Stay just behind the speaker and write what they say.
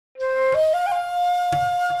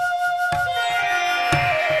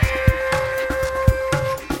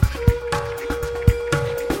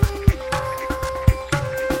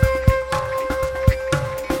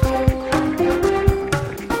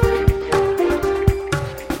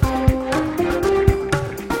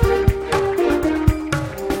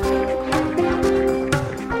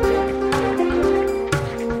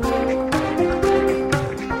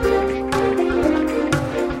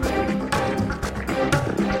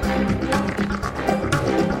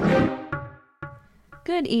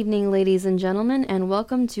Good evening, ladies and gentlemen, and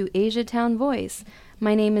welcome to Asia Town Voice.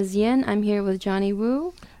 My name is Yin. I'm here with Johnny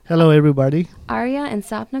Wu. Hello, everybody. Arya and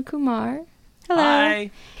Sapna Kumar. Hello.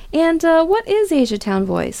 Hi. And what is Asia Town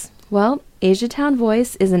Voice? Well, Asia Town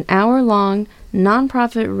Voice is an hour-long,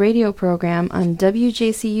 non-profit radio program on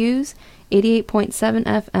WJCU's 88.7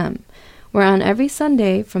 FM. We're on every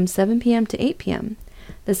Sunday from 7 p.m. to 8 p.m.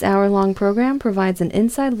 This hour-long program provides an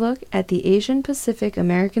inside look at the Asian Pacific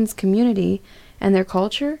Americans community and their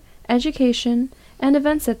culture, education, and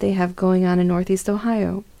events that they have going on in Northeast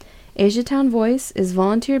Ohio. Asia Town Voice is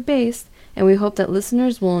volunteer-based, and we hope that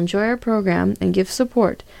listeners will enjoy our program and give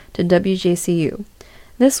support to WJCU.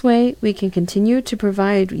 This way, we can continue to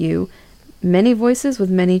provide you many voices with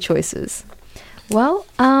many choices. Well,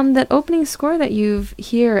 that opening score that you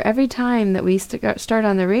hear every time that we start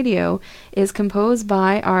on the radio is composed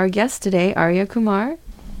by our guest today, Arya Kumar.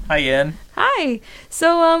 Hi, Ian. Hi.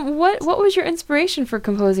 So, what was your inspiration for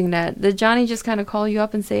composing that? Did Johnny just kind of call you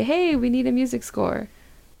up and say, "Hey, we need a music score"?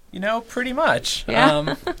 You know, pretty much.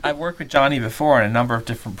 Yeah. I've worked with Johnny before on a number of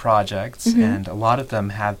different projects, and a lot of them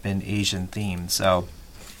have been Asian themed. So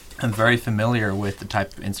I'm very familiar with the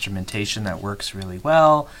type of instrumentation that works really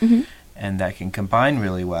well and that can combine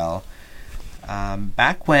really well.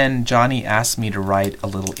 Back when Johnny asked me to write a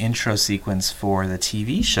little intro sequence for the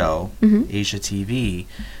TV show, Asia TV,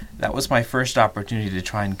 that was my first opportunity to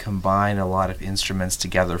try and combine a lot of instruments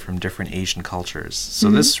together from different Asian cultures.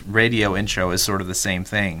 So this radio intro is sort of the same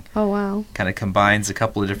thing. Oh, wow. Kind of combines a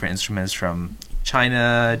couple of different instruments from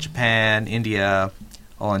China, Japan, India,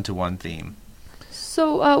 all into one theme.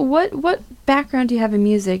 So, what background do you have in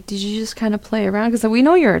music? Did you just kind of play around? Because we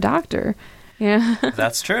know you're a doctor. Yeah.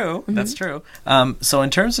 That's true. That's true. So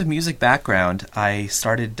in terms of music background, I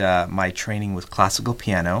started my training with classical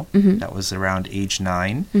piano. That was around age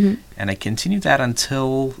 9. And I continued that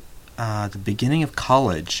until the beginning of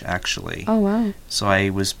college, actually. Oh, wow. So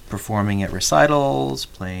I was performing at recitals,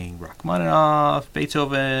 playing Rachmaninoff,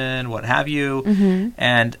 Beethoven, what have you.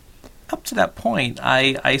 And up to that point,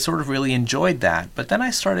 I sort of really enjoyed that. But then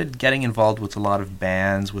I started getting involved with a lot of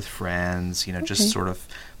bands, with friends, just sort of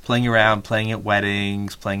playing around, playing at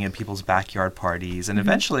weddings, playing at people's backyard parties. And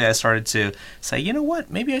eventually I started to say, you know what,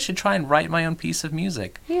 maybe I should try and write my own piece of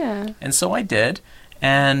music. Yeah. And so I did.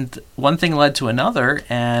 And one thing led to another,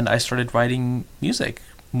 and I started writing music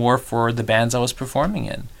more for the bands I was performing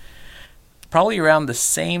in. Probably around the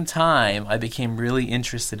same time, I became really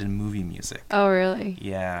interested in movie music. Oh, really?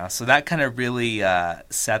 Yeah, so that kind of really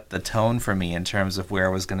set the tone for me in terms of where I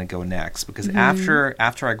was going to go next. Because after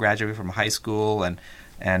I graduated from high school and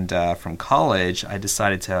from college, I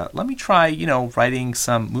decided to let me try, writing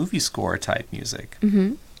some movie score type music.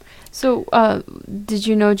 So, did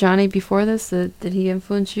you know Johnny before this? Did he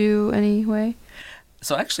influence you any way?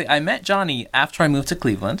 So actually, I met Johnny after I moved to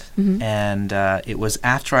Cleveland, and it was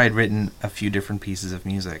after I had written a few different pieces of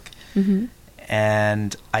music.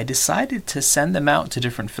 And I decided to send them out to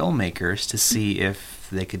different filmmakers to see if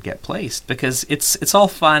they could get placed, because it's all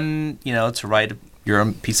fun, to write your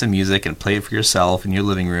own piece of music and play it for yourself in your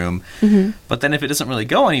living room. But then if it doesn't really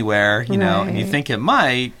go anywhere, and you think it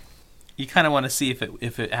might, you kind of want to see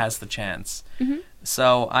if it has the chance.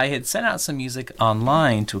 So I had sent out some music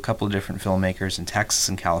online to a couple of different filmmakers in Texas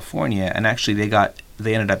and California, and actually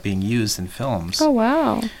they ended up being used in films. Oh,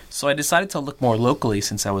 wow. So I decided to look more locally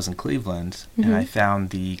since I was in Cleveland, and I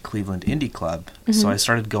found the Cleveland Indie Club. So I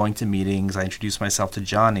started going to meetings, I introduced myself to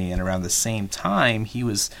Johnny, and around the same time, he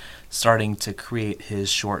was starting to create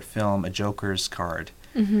his short film, A Joker's Card.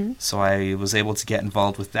 So I was able to get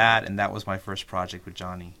involved with that, and that was my first project with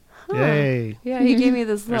Johnny. Huh. Yay. Yeah, he gave me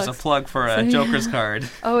this look. There's a plug for a Joker's Card.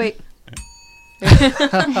 Oh, wait.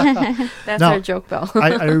 That's Now, our joke bell.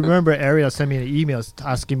 I remember Ariel sent me an email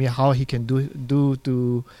asking me how he can do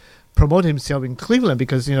to promote himself in Cleveland,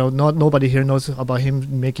 because nobody here knows about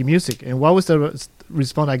him making music. And what was the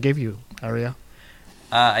response I gave you, Ariel?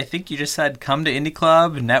 I think you just said come to Indie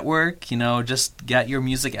Club, network, just get your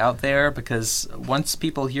music out there, because once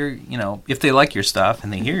people hear, if they like your stuff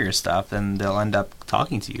and they hear your stuff, then they'll end up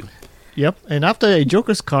talking to you. Yep. And after A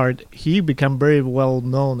Joker's Card, he became very well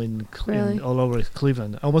known in all over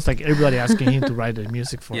Cleveland. Almost like everybody asking him to write the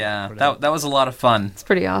music for. Yeah, for that was a lot of fun. It's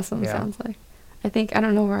pretty awesome, Yeah. sounds like. I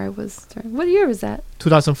don't know where I was. What year was that?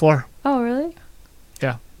 2004. Oh, really?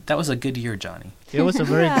 Yeah. That was a good year, Johnny. It was a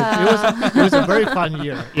very good. It was a very fun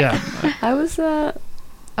year. Yeah. I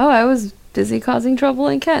was busy causing trouble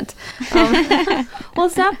in Kent. Well,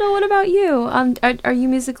 Sapna, what about you? Are you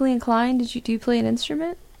musically inclined? Do you play an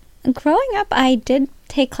instrument? Growing up, I did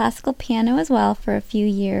take classical piano as well for a few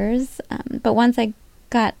years. But once I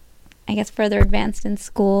got I guess, further advanced in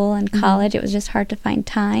school and college. It was just hard to find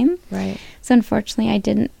time. Right. So unfortunately, I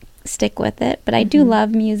didn't stick with it. But I do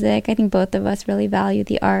love music. I think both of us really value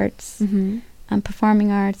the arts,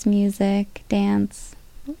 performing arts, music, dance.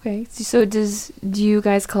 Okay. So do you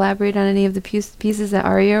guys collaborate on any of the pieces that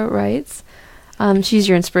Aria writes? She's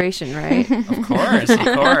your inspiration, right? Of course, of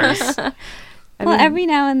course. Well, every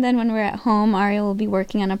now and then when we're at home, Aria will be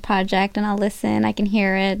working on a project and I'll listen, I can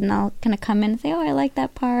hear it, and I'll kind of come in and say, oh, I like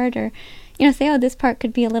that part, or, say, oh, this part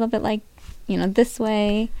could be a little bit like, this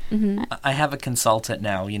way. I have a consultant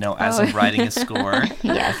now, as I'm writing a score.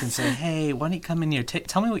 Yes. I can say, hey, why don't you come in here,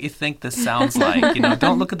 tell me what you think this sounds like.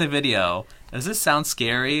 Don't look at the video. Does this sound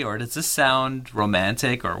scary, or does this sound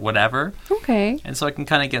romantic, or whatever? Okay. And so I can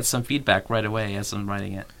kind of get some feedback right away as I'm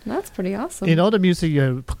writing it. That's pretty awesome. In all the music you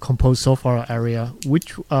have composed so far, Aria,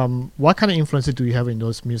 what kind of influences do you have in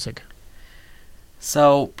those music?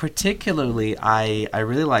 So particularly, I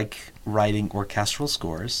really like writing orchestral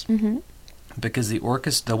scores. Because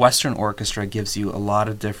the Western orchestra gives you a lot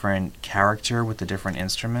of different character with the different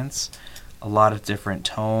instruments, a lot of different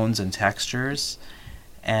tones and textures,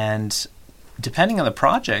 and depending on the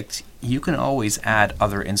project, you can always add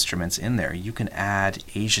other instruments in there. You can add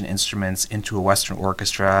Asian instruments into a Western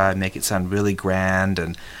orchestra and make it sound really grand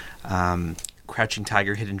and Crouching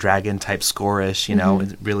Tiger, Hidden Dragon type score-ish,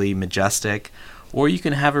 really majestic. Or you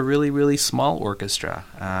can have a really, really small orchestra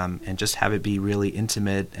and just have it be really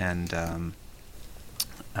intimate and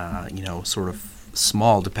sort of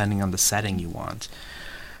small depending on the setting you want.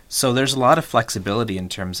 So there's a lot of flexibility in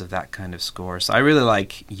terms of that kind of score. So I really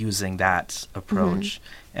like using that approach.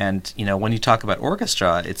 And, when you talk about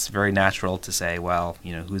orchestra, it's very natural to say, well,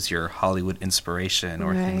 who's your Hollywood inspiration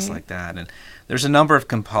or things like that. And there's a number of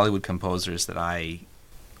Hollywood composers that I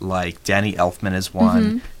like. Danny Elfman is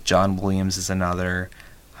one. John Williams is another.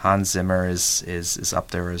 Hans Zimmer is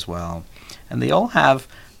up there as well. And they all have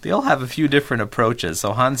a few different approaches.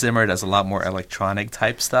 So Hans Zimmer does a lot more electronic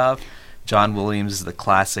type stuff. John Williams is the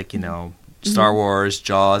classic, Star Wars,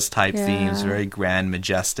 Jaws type themes, very grand,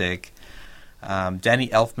 majestic. Danny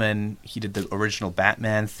Elfman, he did the original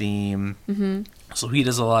Batman theme. So he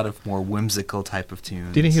does a lot of more whimsical type of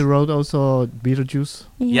tunes. Didn't he wrote also Beetlejuice?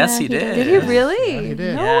 Yes, he did. Did he really? Yeah, he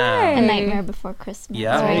did. No Yeah. way. A Nightmare Before Christmas.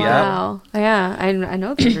 Yeah, right? Wow. Yeah, I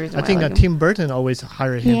know the reason I why think like that him. Tim Burton always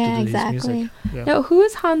hired him to do exactly. his music. Yeah. No, who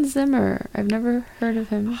is Hans Zimmer? I've never heard of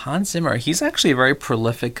him. Hans Zimmer, he's actually a very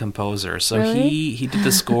prolific composer. So Really? he did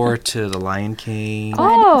the score to The Lion King,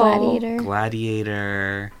 Gladiator.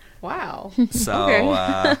 Gladiator. Wow. So,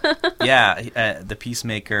 Okay. The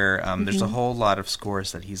Peacemaker. There's a whole lot of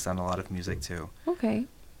scores that he's done a lot of music to. Okay.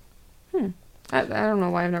 I don't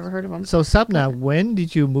know why I've never heard of him. So Sapna, when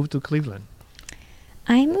did you move to Cleveland?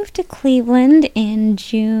 I moved to Cleveland in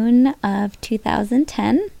June of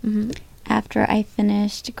 2010 after I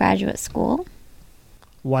finished graduate school.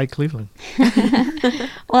 Why Cleveland?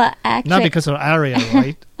 Well, actually, Not because of Aria,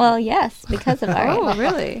 right? well, yes, because of Aria. Oh,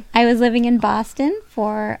 really? I was living in Boston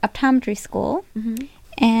for optometry school,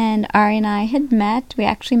 and Ari and I had met. We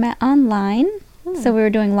actually met online, so we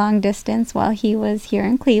were doing long distance while he was here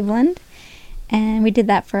in Cleveland, and we did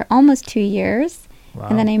that for almost 2 years. Wow.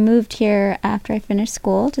 And then I moved here after I finished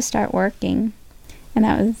school to start working, and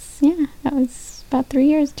that was about 3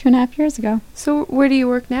 years, 2.5 years ago. So where do you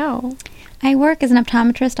work now? I work as an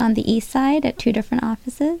optometrist on the east side at 2 different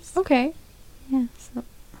offices. Okay. Yeah. So,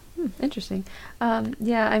 interesting.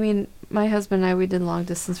 I mean, my husband and I, we did long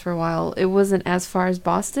distance for a while. It wasn't as far as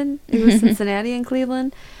Boston. It was Cincinnati and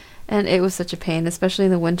Cleveland. And it was such a pain, especially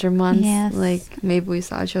in the winter months. Yes. Like, maybe we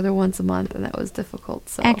saw each other once a month, and that was difficult.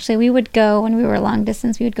 So Actually, we would go, when we were long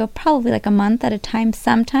distance, we would go probably like a month at a time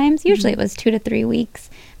sometimes. Usually it was 2 to 3 weeks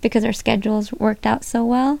because our schedules worked out so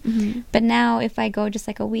well. But now if I go just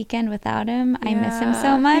like a weekend without him, I miss him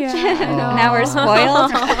so much. Yeah. Now we're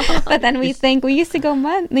spoiled. But then we think, we used to go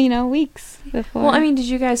weeks before. Well, I mean, did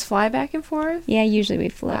you guys fly back and forth? Yeah, usually we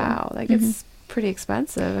flew. Wow, that gets pretty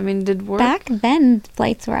expensive. I mean, did work? Back then,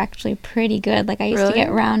 flights were actually pretty good. Like I used Really? to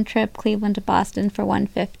get round trip Cleveland to Boston for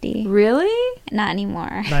 $150. Really? Not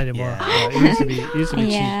anymore. Not anymore. Yeah. It used to be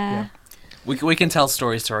cheap. Yeah. Yeah. We can tell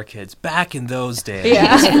stories to our kids. Back in those days,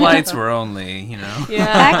 Yeah. flights were only, Yeah.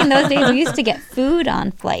 Back in those days, we used to get food on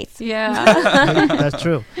flights. Yeah. That's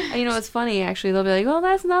true. You know, it's funny, actually. They'll be like, oh,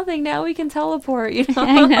 that's nothing. Now we can teleport, you know?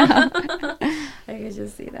 I know. I could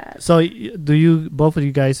just see that. So, do you both of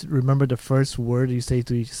you guys remember the first word you said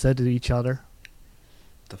to each other?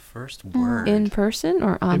 The first word. In person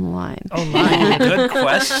or online? Online. Good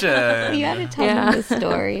question. You had to tell Yeah. me the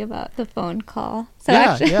story about the phone call. So yeah,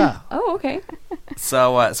 actually, yeah. Oh, okay.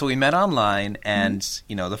 So we met online, and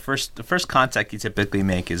the first contact you typically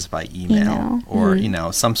make is by email. Or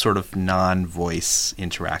some sort of non-voice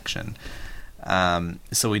interaction.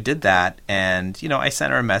 So we did that, and I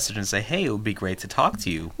sent her a message and say, "Hey, it would be great to talk to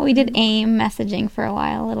you." we did AIM messaging for a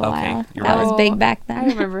little Okay, while. you're That right. was big back I then.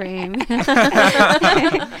 remember AIM.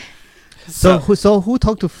 So who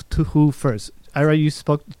talked to who first? Ira, you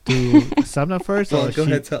spoke to Samna first, or Go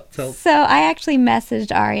she? ahead, tell. So I actually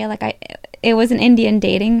messaged Arya. It was an Indian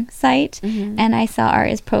dating site, Mhm. and I saw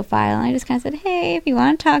Arya's profile, and I just kind of said, "Hey, if you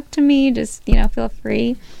want to talk to me, just feel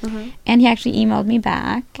free." Mhm. And he actually emailed me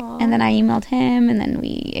back, Aw. and then I emailed him, and then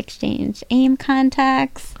we exchanged AIM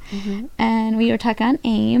contacts, Mhm. and we were talking on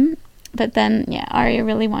AIM. But then, Arya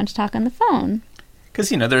really wanted to talk on the phone. Because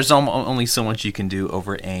there's only so much you can do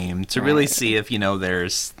over AIM to really see if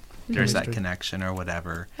there's that Chemistry. connection or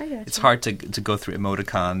whatever. I gotcha. It's hard to go through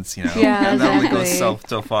emoticons, Yeah, and that only goes exactly.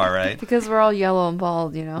 so far, right? Because we're all yellow and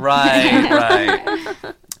bald, Right.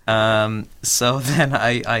 So then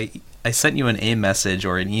I sent you an AIM message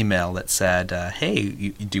or an email that said, "Hey,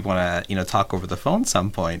 do you want to talk over the phone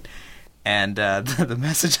some point?" And the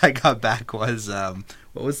message I got back was,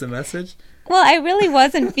 what was the message? Well, I really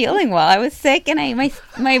wasn't feeling well. I was sick, and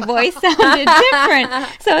my voice sounded different.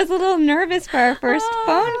 So I was a little nervous for our first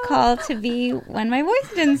phone call to be when my voice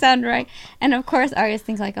didn't sound right. And of course, Arya's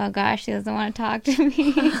thinks like, "Oh gosh, she doesn't want to talk to me."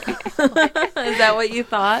 Is that what you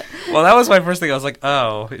thought? Well, that was my first thing. I was like,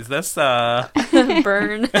 "Oh, is this?"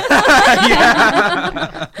 Burn.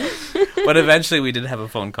 Yeah. But eventually, we did have a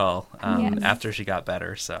phone call Yes. after she got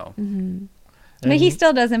better. So Mhm. But he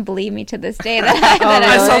still doesn't believe me to this day that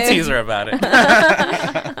I really? still tease her about it.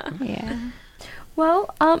 yeah. Well,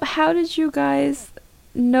 how did you guys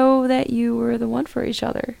know that you were the one for each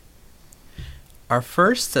other?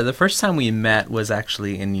 The first time we met was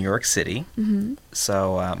actually in New York City. Mm-hmm.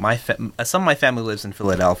 So some of my family lives in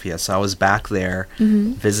Philadelphia, so I was back there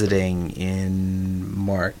Mm-hmm. visiting in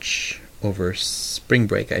March over spring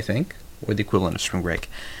break, I think, or the equivalent of spring break,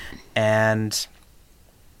 and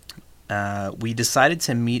we decided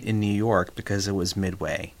to meet in New York because it was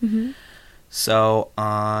midway. Mm-hmm. So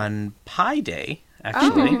on Pi Day,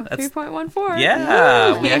 actually, Oh, 3.14.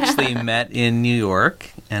 yeah, we actually met in New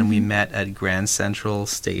York, and we met at Grand Central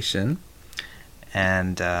Station,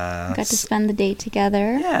 and Got to spend the day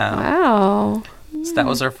together. yeah. Wow. So that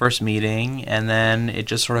was our first meeting, and then it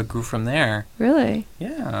just sort of grew from there. Really?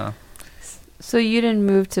 Yeah. So you didn't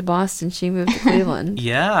move to Boston, she moved to Cleveland.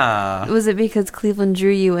 Yeah. Was it because Cleveland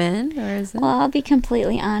drew you in, or is it? Well, I'll be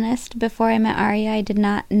completely honest. Before I met Arya, I did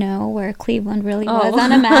not know where Cleveland really was Oh.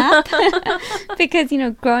 on a map. Because,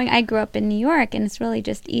 I grew up in New York, and it's really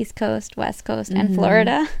just East Coast, West Coast, and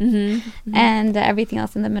Florida. Mm-hmm. And everything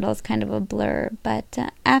else in the middle is kind of a blur. But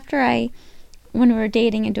when we were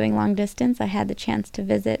dating and doing long distance, I had the chance to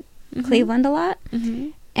visit Cleveland a lot. Mm-hmm.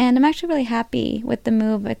 And I'm actually really happy with the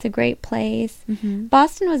move. It's a great place. Mm-hmm.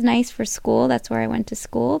 Boston was nice for school. That's where I went to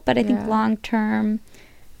school. But I think Yeah. long term,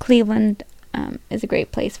 Cleveland is a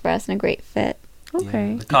great place for us and a great fit.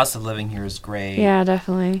 Okay. Yeah. The cost of living here is great. Yeah,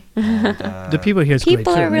 definitely. And, The people here is great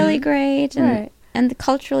People too. are really great. And, Right. and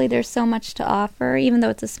culturally, there's so much to offer. Even though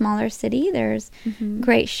it's a smaller city, there's Mhm.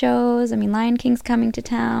 great shows. I mean, Lion King's coming to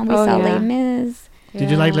town. We Oh, saw yeah. Les Mis. Did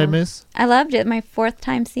you like Yeah. Les Mis? I loved it. My 4th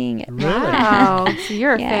time seeing it. Really? Wow. So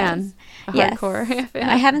you're a Yes. fan. A Yes. hardcore fan.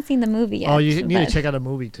 I haven't seen the movie yet. Oh, you need to but- check out the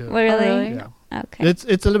movie too. Well, really? Oh, really? Yeah, Okay. it's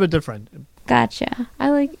a little bit different. Gotcha. I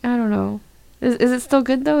don't know. Is it still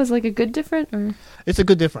good though? Is like a good different or? It's a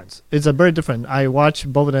good difference. It's a very different. I watch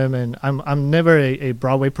both of them, and I'm never a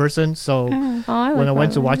Broadway person, so Oh. Oh, I when I like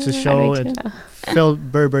went to Broadway. watch the Yeah. show, I do it too. felt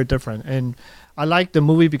very, very different. And I like the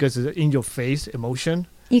movie because it's in your face emotion.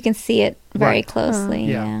 You can see it very Right. closely.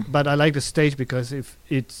 Yeah. Yeah. But I like the stage because if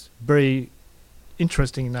it's very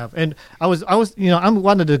interesting enough. And I was I'm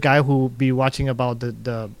one of the guy who be watching about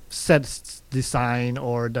the set design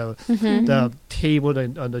or the Mhm. the table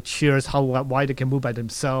and the chairs, how why they can move by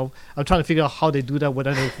themselves. I'm trying to figure out how they do that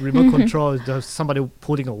without a remote control. Is there somebody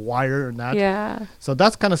pulling a wire or not? Yeah. So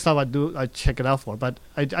that's kind of stuff I check it out for. But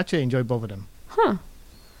I actually enjoy both of them. Huh.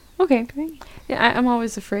 Okay. Great. Yeah, I'm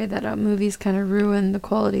always afraid that movies kind of ruin the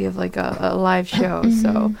quality of like a live show.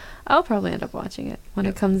 So I'll probably end up watching it when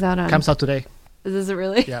it comes out on. Comes out today. Is it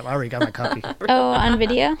really? Yeah, I already got my copy. Oh, on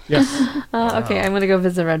video? Yes. Okay, I'm gonna go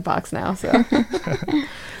visit Redbox now. So.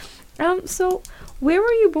 So where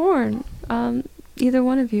were you born? Either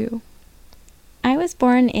one of you. I was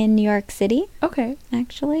born in New York City, Okay.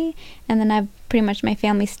 actually. And then I've pretty much my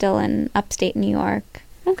family's still in upstate New York.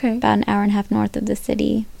 Okay. about an hour and a half north of the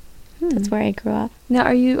city. That's where I grew up. Now,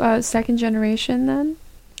 are you second generation then?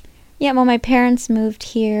 Yeah, well, my parents moved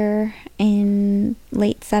here in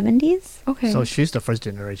late 70s, Okay. So she's the first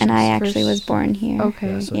generation. and I actually First- was born here.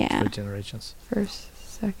 Okay. So Yeah. first generations. First,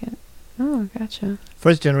 second. Oh, gotcha.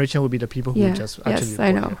 First generation would be the people who Yeah. just actually Yes,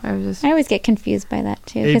 I born know. here. I was just. I always get confused by that,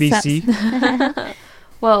 too. 'cause ABC.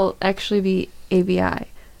 Well, actually, be ABI.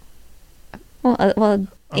 Well,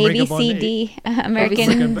 American born ABCD, American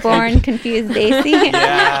American born- born confused AC.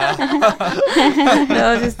 Yeah.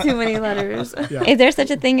 No, just too many letters. Yeah. Is there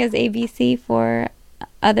such a thing as ABC for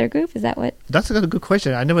other group? Is that what? That's a good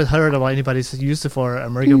question. I never heard about anybody used it for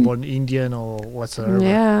American born Indian or whatsoever.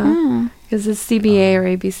 Yeah, Oh. because it's CBA or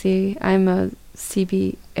ABC. I'm a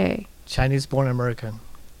CBA. Chinese born American.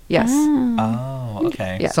 Yes. Oh. Oh,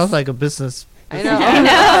 okay. Yes. Sounds like a business. I know. I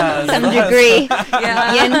know. Some degree.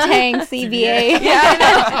 Yeah. Yin Tang CBA. Yeah, I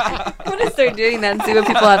know. I'm gonna start doing that and see what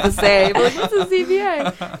people have to say. But like, what's a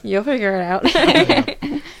CBA? You'll figure it out.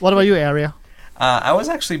 What about you, Aria? I was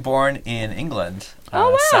actually born in England,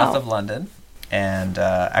 Oh, wow. south of London, and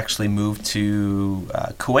actually moved to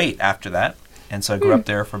Kuwait after that. And so I grew up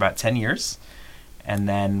there for about 10 years. And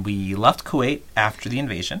then we left Kuwait after the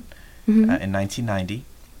invasion in 1990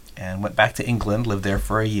 and went back to England, lived there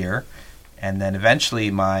for a year. And then eventually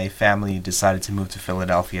my family decided to move to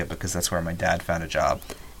Philadelphia because that's where my dad found a job.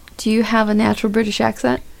 Do you have a natural British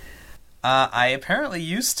accent? I apparently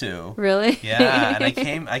used to. Really? Yeah, and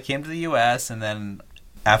I came to the U.S. and then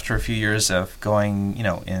after a few years of going,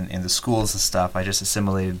 in the schools and stuff, I just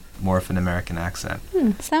assimilated more of an American accent.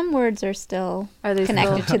 Some words are still Are they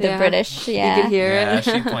connected still- to the yeah. British. You Yeah. can hear Yeah, it.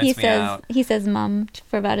 she points me out. He says mum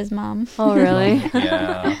about his mom. Oh, really?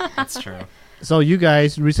 Yeah, that's true. So you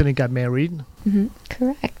guys recently got married,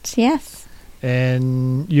 Correct. Yes.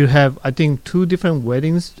 and you have, I think, 2 different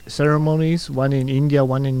weddings ceremonies. One in India,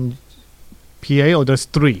 one in PA, or there's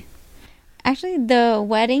 3. Actually, the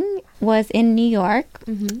wedding was in New York,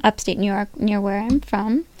 Mhm. upstate New York, near where I'm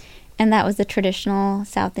from, and that was the traditional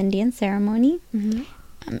South Indian ceremony. Mhm.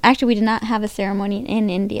 Actually, we did not have a ceremony in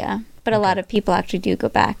India, but a lot of people actually do go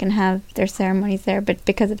back and have their ceremonies there. But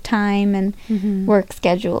because of time and Mhm. work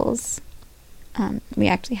schedules, we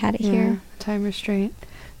actually had it Yeah, here. time restraint.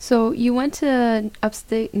 So you went to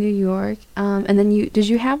upstate New York, and then did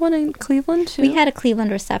you have one in Cleveland too? We had a Cleveland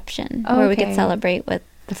reception Oh, where we okay. could celebrate with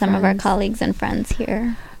some of our Friends. colleagues and friends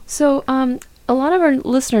here. So a lot of our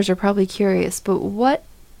listeners are probably curious, but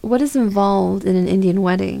what is involved in an Indian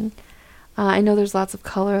wedding? I know there's lots of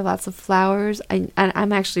color, lots of flowers.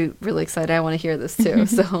 I'm actually really excited. I want to hear this too.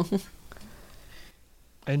 So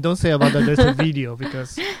And don't say about that there's a video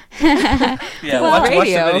because Yeah, Well, watch the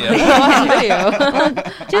radio. video. Watch the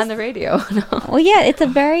video on the radio. No. Well, yeah, it's a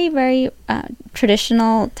very, very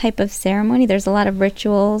traditional type of ceremony. There's a lot of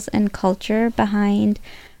rituals and culture behind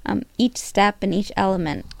each step and each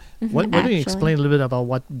element. why don't you Actually. explain a little bit about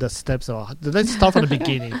what the steps are? Let's start from the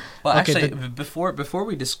beginning. Well, Okay, actually, before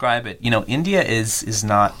we describe it, India is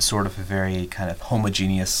not sort of a very kind of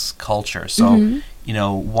homogeneous culture. So,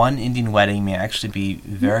 one Indian wedding may actually be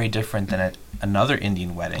very different than another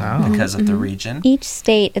Indian wedding Oh. because of the region. Each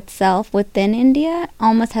state itself within India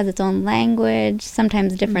almost has its own language,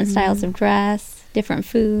 sometimes different styles of dress, different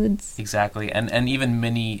foods. Exactly, and even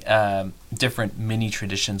many different mini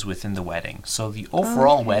traditions within the wedding. So the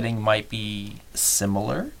overall wedding might be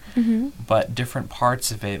similar, but different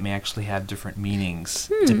parts of it may actually have different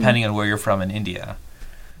meanings depending on where you're from in India.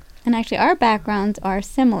 And actually, our backgrounds are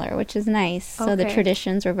similar, which is nice. So the Okay.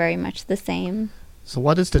 traditions are very much the same. So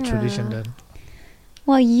what is the tradition then?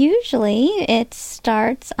 Well, usually it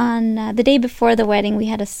starts on the day before the wedding. We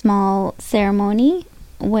had a small ceremony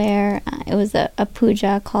where it was a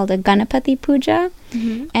puja called a Ganapati puja.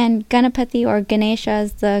 And Ganapati or Ganesha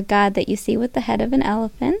is the god that you see with the head of an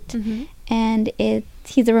elephant. And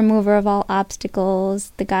he's a remover of all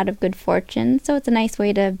obstacles, the god of good fortune. So it's a nice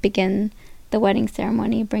way to begin the wedding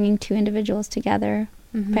ceremony, bringing 2 individuals together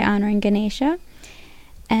by honoring Ganesha.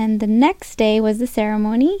 And the next day was the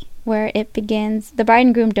ceremony where it begins. The bride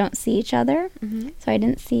and groom don't see each other, so I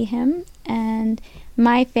didn't see him. And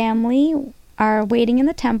my family are waiting in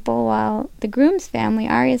the temple while the groom's family,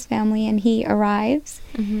 Arya's family, and he arrives.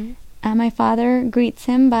 My father greets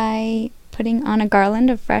him by putting on a garland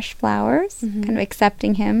of fresh flowers, kind of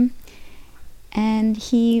accepting him. And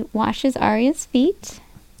he washes Arya's feet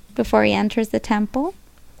before he enters the temple.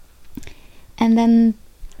 And then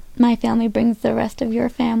my family brings the rest of your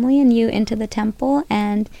family and you into the temple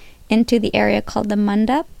and into the area called the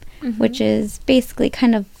mandap, which is basically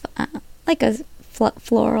kind of like a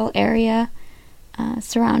floral area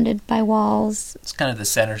surrounded by walls. It's kind of the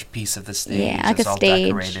centerpiece of the stage. Yeah, like it's a all stage.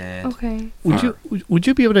 decorated. Okay. Would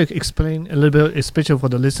you be able to explain a little bit, especially for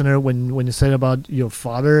the listener, when you said about your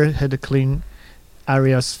father had to clean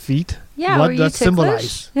Aria's feet? Yeah, what were does you that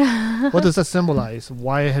ticklish? symbolize? What does that symbolize?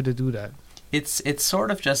 Why I had to do that? It's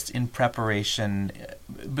sort of just in preparation.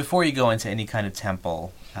 Before you go into any kind of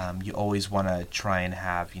temple, you always want to try and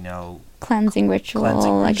have, Cleansing ritual,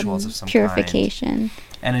 like rituals of some purification. kind.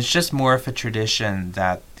 And it's just more of a tradition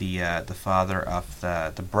that the father of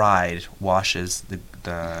the bride washes the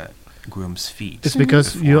groom's feet. It's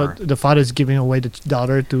because before. the father is giving away the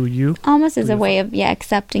daughter to you? Almost as a way of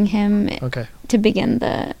accepting him Okay. to begin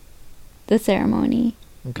the ceremony,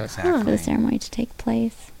 Okay. Exactly. for the ceremony to take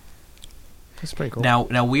place. That's pretty cool.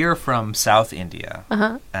 Now we are from South India,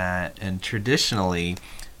 Uh-huh. and traditionally,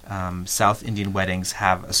 South Indian weddings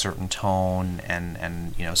have a certain tone and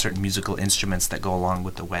certain musical instruments that go along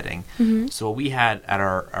with the wedding. Mm-hmm. So what we had at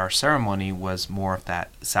our ceremony was more of that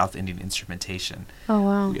South Indian instrumentation. Oh,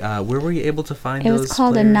 wow. Where were you able to find It those was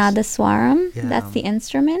called players? a nadaswaram. Yeah. That's the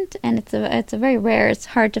instrument, and it's a very rare. It's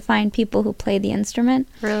hard to find people who play the instrument.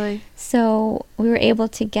 Really? So we were able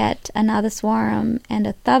to get a nadaswaram and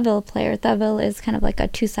a thavil player. Thavil is kind of like a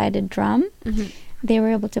two-sided drum. Mm-hmm. They were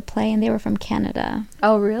able to play, and they were from Canada.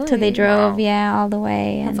 Oh, really? So they drove, Wow. all the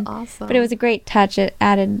way. That's And, awesome. but it was a great touch. It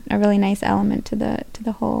added a really nice element to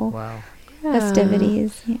the whole Wow. Yeah.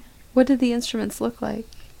 festivities. Yeah. What did the instruments look like?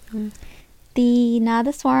 The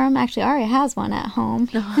nadaswaram, actually, Aria has one at home.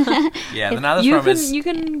 Yeah, the You nadaswaram can is. you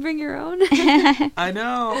can bring your own. I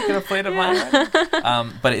know. I'm gonna play it on mine.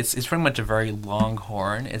 Right? But it's pretty much a very long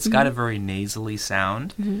horn. It's got a very nasally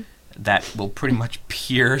sound. Mhm. That will pretty much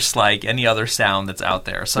pierce like any other sound that's out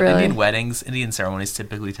there. So Really? Indian ceremonies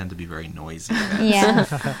typically tend to be very noisy. Yeah.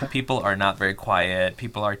 People are not very quiet.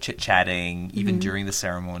 People are chit-chatting even during the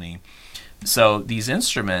ceremony. So these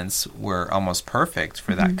instruments were almost perfect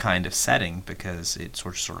for that kind of setting because it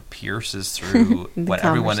sort of pierces through The what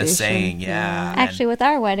everyone is conversation. saying. Yeah. Yeah. and- Actually, with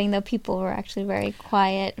our wedding, though, people were actually very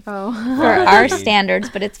quiet Oh. for our standards.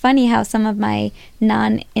 But it's funny how some of my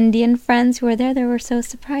non-Indian friends who were there, they were so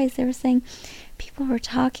surprised. They were saying, people were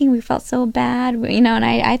talking, we felt so bad, and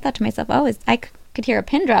I thought to myself, I could hear a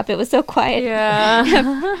pin drop. It was so quiet Yeah.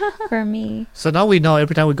 for me. So now we know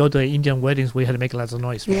every time we go to Indian weddings, we had to make lots of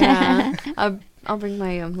noise. Right? Yeah. I'll bring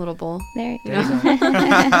my little bowl. There You know?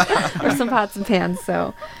 Or some pots and pans.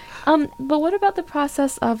 So, but what about the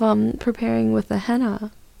process of preparing with the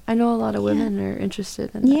henna? I know a lot of women are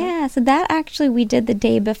interested in that. Yeah, so that actually we did the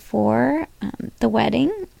day before the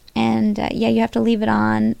wedding. And you have to leave it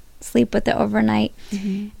on, sleep with it overnight.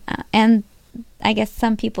 Mm-hmm. And I guess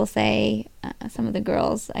some people say, some of the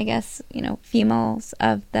girls, I guess, females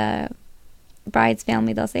of the bride's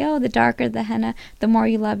family, they'll say, oh, the darker the henna, the more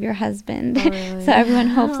you love your husband. Oh, really? So everyone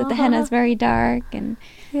hopes that the henna is very dark. And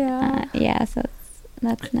Yeah. so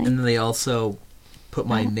that's nice. And then they also put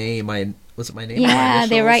my name. Was it my name? Yeah, My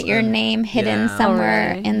they write initials? your And- name hidden Yeah. somewhere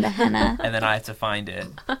Oh, really? in the henna. And then I have to find it.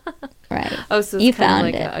 Right. Oh, so You it's kind of found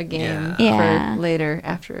like it. a game Yeah. for later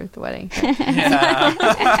after the wedding. Yeah.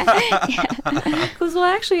 Because well,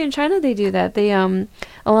 actually, in China they do that. They a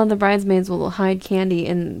lot of the bridesmaids will hide candy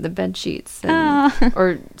in the bed sheets, and, Oh.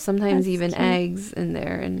 or sometimes That's even cute. eggs in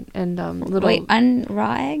there, and little. Wait,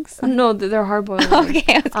 raw eggs? No, they're hard boiled. Okay,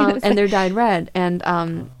 I was gonna say. And they're dyed red, and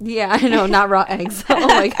yeah, I know, not raw eggs. Oh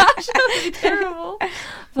my gosh, that would be terrible.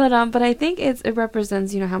 But I think it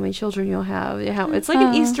represents how many children you'll have. It's like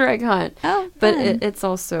an Oh. Easter egg hunt. Oh, But fun. it's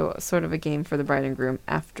also sort of a game for the bride and groom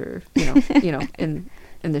after,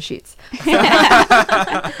 in the sheets.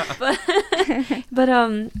 But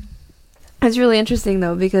it's really interesting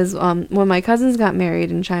though because when my cousins got married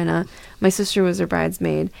in China, my sister was their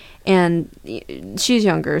bridesmaid, and she's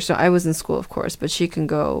younger, so I was in school, of course, but she can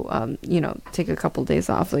go, take a couple days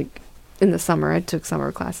off, like. In the summer, I took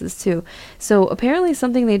summer classes too. So apparently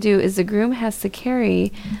something they do is the groom has to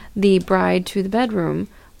carry the bride to the bedroom,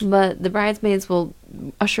 but the bridesmaids will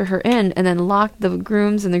usher her in and then lock the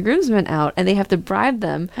grooms and the groomsmen out, and they have to bribe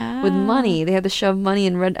them with money. They have to shove money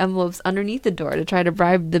in red envelopes underneath the door to try to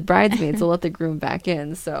bribe the bridesmaids to let the groom back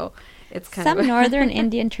in. So it's kind Some of northern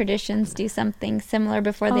Indian traditions do something similar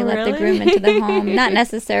before they Oh, let the really? groom into the home. Not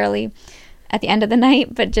necessarily at the end of the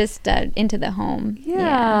night, but just into the home.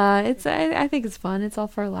 Yeah, it's. I think it's fun. It's all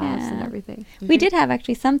for laughs and Yeah. everything. We did have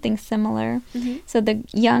actually something similar. Mhm. So the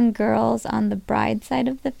young girls on the bride side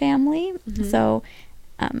of the family, Mhm. so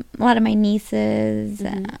a lot of my nieces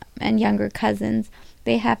Mhm. and younger cousins,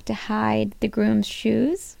 they have to hide the groom's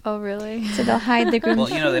shoes. Oh, really? So they'll hide the groom's Well,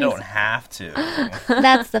 shoes. they don't have to.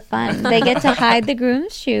 That's the fun. They get to hide the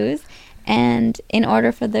groom's shoes, and in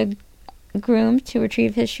order for the groom to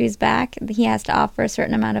retrieve his shoes back, he has to offer a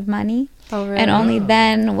certain amount of money. Oh, really? And only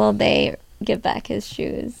then will they give back his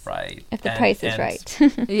shoes. Right. If the price is right.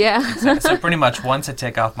 Yeah. So pretty much once I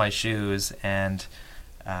take off my shoes and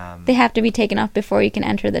They have to be taken off before you can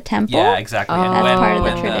enter the temple. yeah, exactly. Oh. And That's when, part of the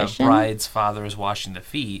when tradition. bride's father is washing the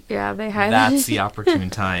feet, Yeah, they hide that's the opportune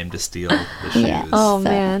time to steal the shoes. Yeah. Oh, So-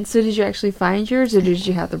 man. So did you actually find yours, or did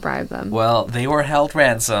you have to bribe them? Well, they were held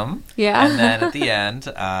ransom, Yeah. and then at the end,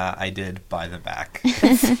 I did buy them back.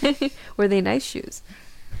 Were they nice shoes?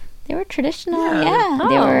 They were traditional. Yeah. Yeah,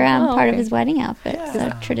 they Oh, were part of okay. his wedding outfit. Yeah.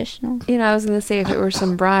 So traditional. You know, I was going to say if it were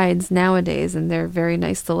some brides nowadays and they're very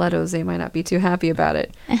nice stilettos, they might not be too happy about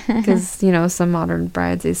it. Because, you know, some modern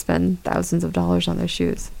brides, they spend thousands of dollars on their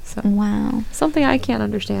shoes. So Wow. something I can't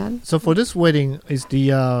understand. So for this wedding, is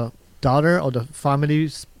the daughter or the family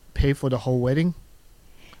pay for the whole wedding?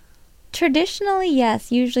 Traditionally,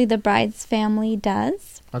 yes. Usually the bride's family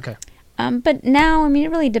does. Okay. But now, I mean,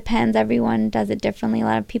 it really depends. Everyone does it differently. A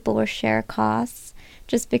lot of people will share costs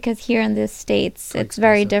just because here in the States, So it's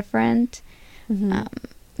very expensive. different. Mhm.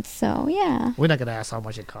 So, yeah. We're not gonna ask how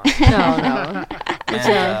much it costs. No, no.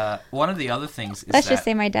 And one of the other things is Let's that just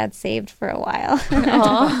say my dad saved for a while.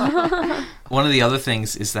 Aw. one of the other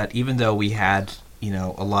things is that even though we had, you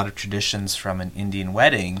know, a lot of traditions from an Indian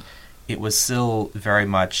wedding, it was still very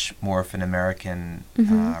much more of an American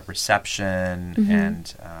reception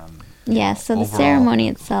and Yeah, so the overall- ceremony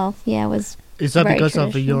itself, was Is that Very because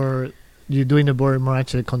of traditional. you're doing the very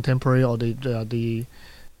much contemporary or the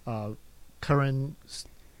current?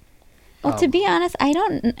 Well, to be honest, I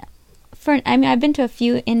don't. I mean, I've been to a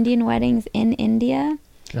few Indian weddings in India,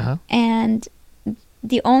 Uh-huh. and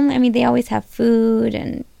they always have food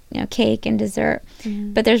and cake and dessert,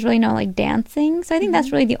 but there's really no like dancing. So I think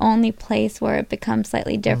that's really the only place where it becomes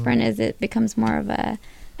slightly different. Is it becomes more of a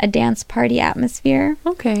dance party atmosphere.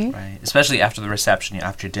 Okay. right, especially after the reception,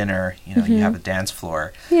 after dinner, you have a dance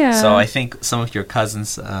floor. Yeah. So I think some of your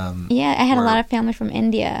cousins, Yeah, I had a were lot of family from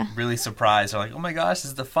India. really surprised. They're like, "Oh my gosh, this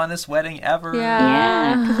is the funnest wedding ever!" Yeah.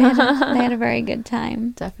 Yeah, because they had a very good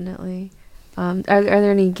time. Definitely. Are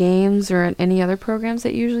there any games or any other programs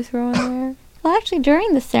that you usually throw in there? Well, actually,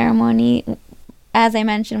 during the ceremony, as I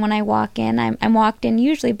mentioned, when I walk in, I'm walked in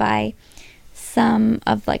usually by some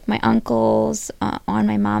of like my uncles on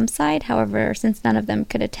my mom's side. However, since none of them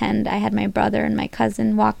could attend, I had my brother and my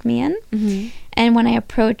cousin walk me in. Mm-hmm. And when I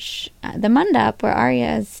approach the mandap where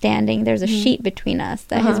Arya is standing, there's a sheet between us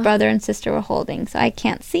that his brother and sister were holding, so I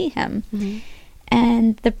can't see him. Mm-hmm.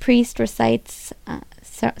 And the priest recites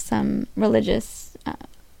some religious,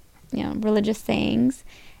 religious sayings,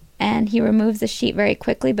 and he removes the sheet very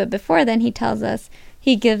quickly. But before then, he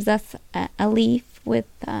gives us a leaf with,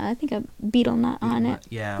 I think, a betel nut on it.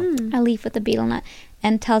 Yeah. A leaf with a betel nut,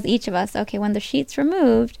 and tells each of us, okay, when the sheet's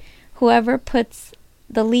removed, whoever puts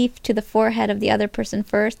the leaf to the forehead of the other person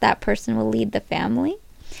first, that person will lead the family.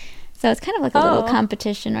 So it's kind of like a little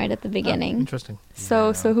competition right at the beginning. Interesting.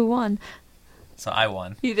 So who won? So I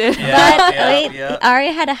won. You did. Yeah, But yeah, wait, yeah.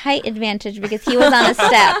 Arya had a height advantage because he was on a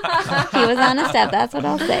step. He was on a step. That's what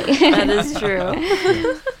I'll say. That is true.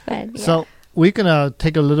 But, yeah. So we're gonna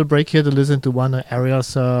take a little break here to listen to one of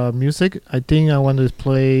Ariel's music. I think I want to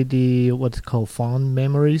play the what's called "Fond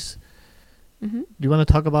Memories." Mm-hmm. Do you want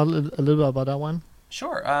to talk about a little bit about that one?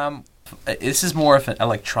 Sure. This is more of an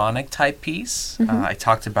electronic type piece. I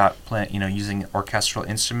talked about using orchestral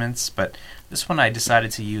instruments, but this one I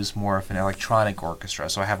decided to use more of an electronic orchestra.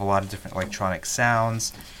 So I have a lot of different electronic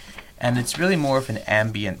sounds, and it's really more of an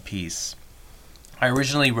ambient piece. I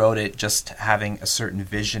originally wrote it just having a certain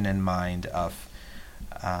vision in mind of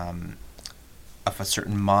a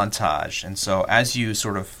certain montage, and so as you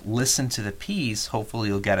sort of listen to the piece, hopefully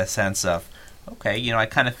you'll get a sense of, okay, I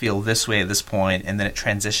kind of feel this way at this point, and then it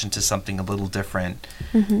transitioned to something a little different.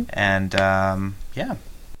 And,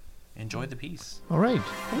 enjoyed the piece. All right,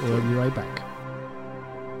 we'll be right back.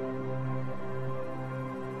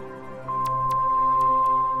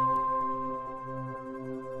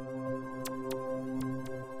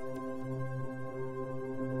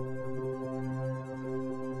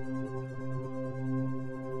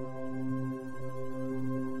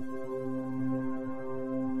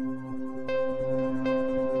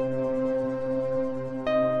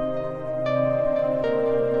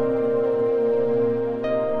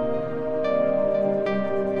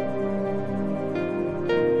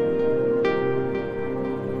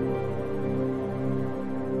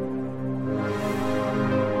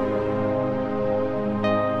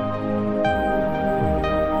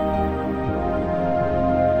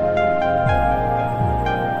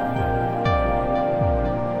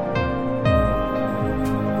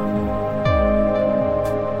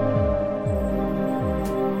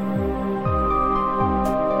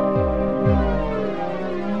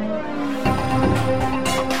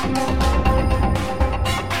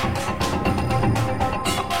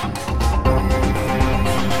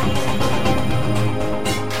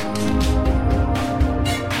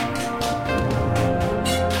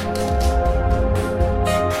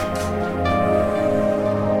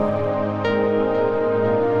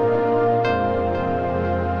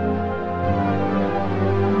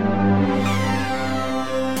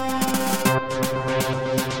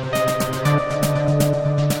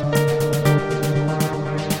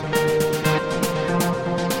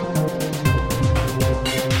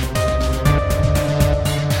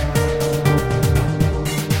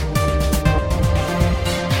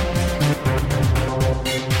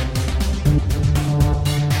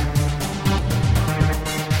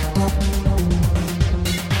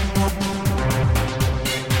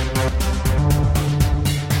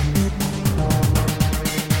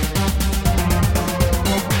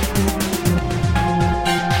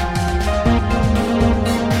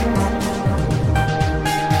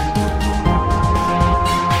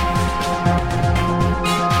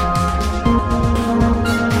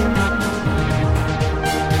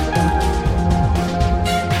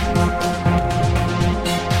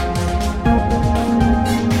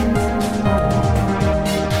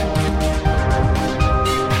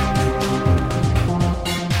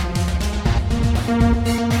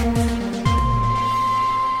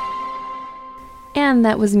 And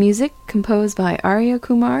that was music composed by Arya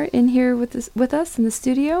Kumar in here with us in the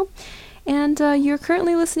studio. And you're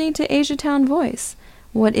currently listening to Asiatown Voice.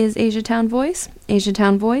 What is Asiatown Voice?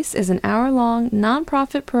 Asiatown Voice is an hour-long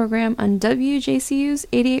non-profit program on WJCU's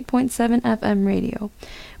 88.7 FM radio.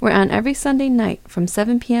 We're on every Sunday night from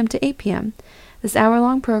 7 p.m. to 8 p.m. This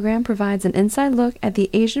hour-long program provides an inside look at the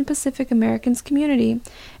Asian Pacific Americans community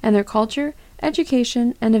and their culture,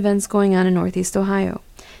 education, and events going on in Northeast Ohio.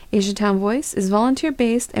 Asiatown Voice is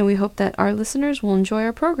volunteer-based, and we hope that our listeners will enjoy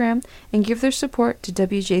our program and give their support to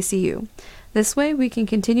WJCU. This way, we can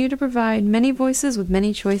continue to provide many voices with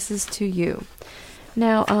many choices to you.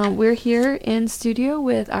 Now, we're here in studio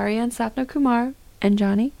with Arya and Sapna Kumar and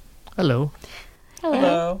Johnny. Hello.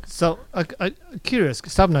 Hello. So, curious,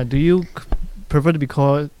 Sapna, do you prefer to be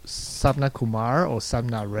called Sapna Kumar or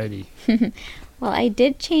Sapna Reddy? Well, I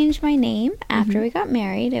did change my name after we got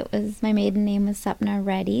married. It was my maiden name was Sapna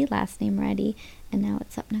Reddy, last name Reddy, and now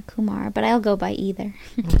it's Sapna Kumar. But I'll go by either.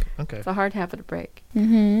 Okay. It's a hard habit to break.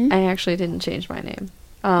 Mm-hmm. I actually didn't change my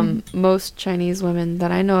name. Most Chinese women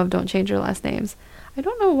that I know of don't change their last names. I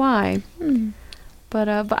don't know why. But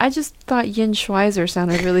I just thought Yin Schweizer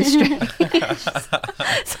sounded really strange.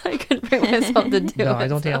 So I couldn't bring myself to do it. No, I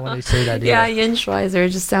don't think I want to say that either. Yeah, Yin Schweizer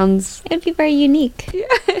just sounds... It'd be very unique. Yeah,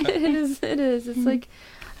 it is. It's like,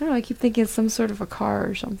 I don't know, I keep thinking it's some sort of a car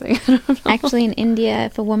or something. I don't know. Actually, in India,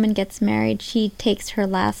 if a woman gets married, she takes her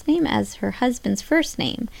last name as her husband's first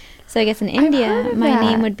name. So I guess in India, heard of my that.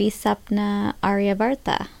 name would be Sapna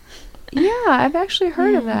Aryavarta. Yeah, I've actually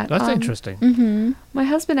heard of that. That's interesting. Mm-hmm. My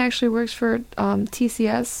husband actually works for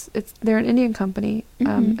TCS. They're an Indian company.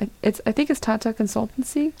 I think it's Tata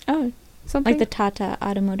Consultancy. Oh, Something like the Tata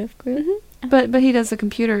Automotive Group. But he does the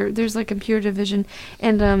computer. There's like computer division,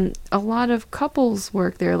 and a lot of couples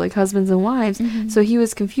work there, like husbands and wives. So he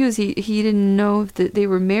was confused. He didn't know if they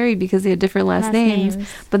were married because they had different last names.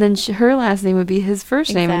 But then her last name would be his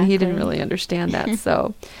first name, and he didn't Exactly. really understand that.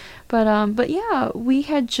 So, but yeah, we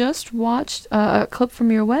had just watched a clip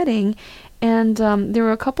from your wedding, and there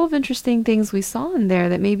were a couple of interesting things we saw in there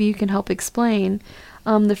that maybe you can help explain.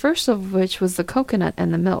 The first of which was the coconut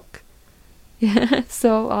and the milk. Yeah.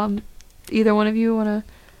 So, either one of you want to?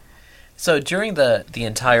 So during the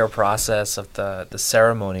entire process of the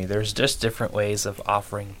ceremony, there's just different ways of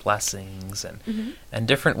offering blessings and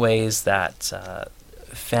different ways that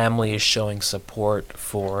family is showing support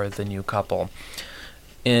for the new couple.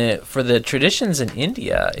 For the traditions in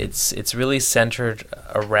India, it's really centered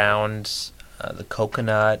around the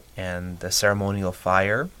coconut and the ceremonial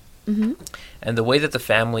fire. And the way that the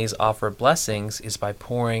families offer blessings is by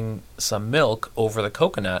pouring some milk over the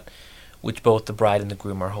coconut, which both the bride and the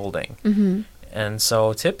groom are holding. And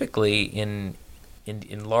so typically in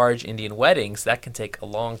large Indian weddings, that can take a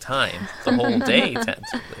long time, the whole day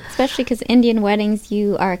tentatively. Especially because Indian weddings,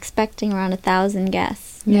 you are expecting around 1,000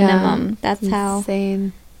 guests minimum. That's how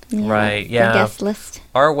Insane. Right, the yeah. guest list.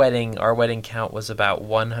 Our wedding count was about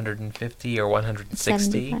 150 or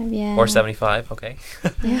 160 75, yeah. or 75, okay.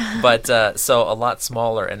 Yeah. But so a lot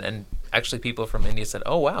smaller, and actually people from India said,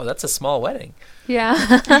 "Oh wow, that's a small wedding."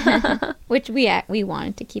 Yeah. Which we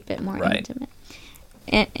wanted to keep it more Right. intimate.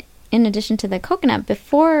 And in addition to the coconut,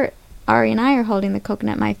 before Ari and I are holding the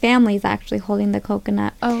coconut, my family is actually holding the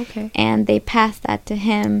coconut. Oh, okay. And they pass that to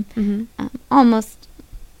him, almost,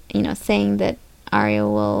 saying that Arya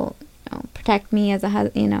will protect me as a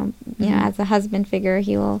as a husband figure.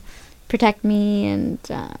 He will protect me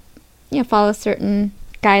and follow certain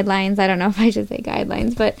guidelines. I don't know if I should say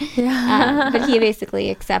guidelines, but but he basically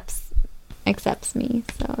accepts me.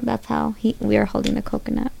 So that's how we are holding the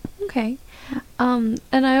coconut. Okay. And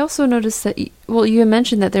I also noticed that, you had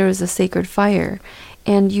mentioned that there was a sacred fire,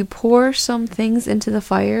 and you pour some things into the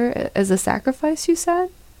fire as a sacrifice, you said?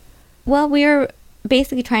 Well, we are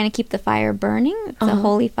basically trying to keep the fire burning. It's a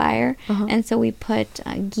holy fire. And so we put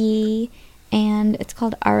ghee, and it's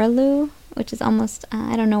called araloo, which is almost,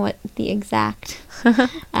 I don't know what the exact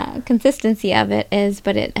consistency of it is,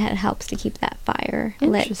 but it helps to keep that fire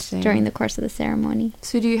lit Interesting. during the course of the ceremony.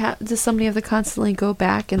 So does somebody have to constantly go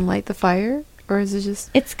back and light the fire? Or is it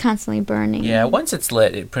just... It's constantly burning. Yeah, once it's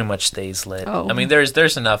lit, it pretty much stays lit. Oh. I mean,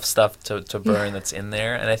 there's enough stuff to burn that's in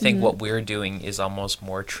there, and I think what we're doing is almost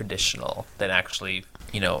more traditional than actually,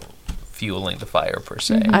 fueling the fire per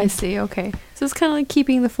se. I see, okay. So it's kind of like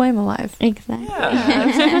keeping the flame alive. Exactly. Yeah,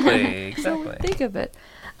 exactly. So think of it.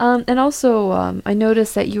 And also, I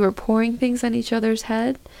noticed that you were pouring things on each other's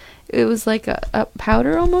head. It was like a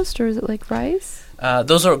powder almost, or is it like rice?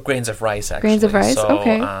 Those are grains of rice, actually. Grains of rice, so,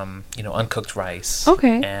 okay. Uncooked rice.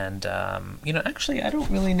 Okay. And, actually, I don't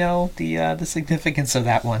really know the significance of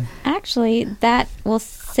that one. Actually, that will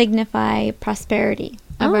signify prosperity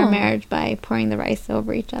of our Oh. marriage by pouring the rice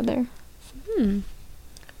over each other.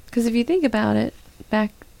 Because if you think about it,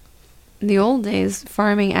 back in the old days,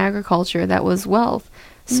 farming, agriculture, that was wealth.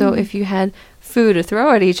 So if you had food to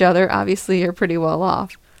throw at each other, obviously you're pretty well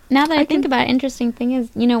off. Now that I think about it, interesting thing is,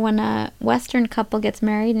 when a Western couple gets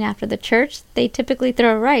married and after the church, they typically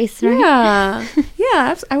throw rice, right? Yeah.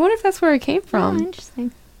 Yeah. I wonder if that's where it came Oh, from.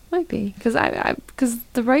 interesting. Might be. Because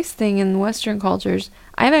the rice thing in Western cultures,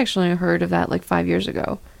 I've actually heard of that like 5 years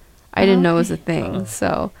ago. I didn't know it was a thing.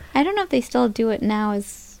 So, I don't know if they still do it now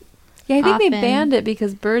as yeah, I think they often. banned it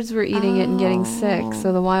because birds were eating it and getting sick. Oh.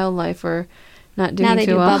 So the wildlife were not doing now they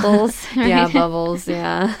too do well. bubbles. Yeah, right? bubbles,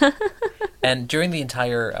 yeah. And during the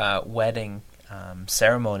entire wedding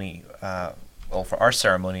ceremony, well, for our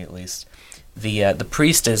ceremony at least, the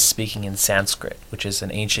priest is speaking in Sanskrit, which is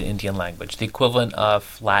an ancient Indian language, the equivalent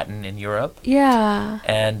of Latin in Europe. Yeah.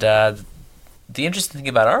 And the interesting thing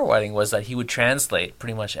about our wedding was that he would translate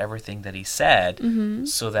pretty much everything that he said,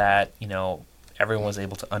 so that everyone was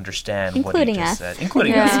able to understand Including what he just us. said,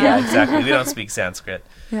 including Yeah. us. Yeah, exactly. We don't speak Sanskrit.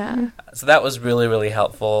 Yeah. So that was really, really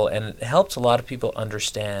helpful, and it helped a lot of people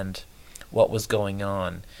understand what was going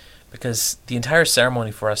on, because the entire ceremony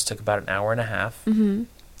for us took about an hour and a half. Mm-hmm.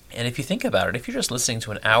 And if you think about it, if you're just listening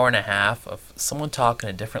to an hour and a half of someone talking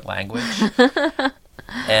a different language,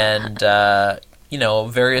 and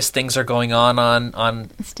various things are going on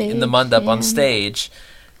Stage, in the mandap on yeah. stage,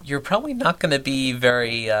 you're probably not going to be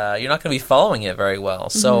very, you're not going to be following it very well.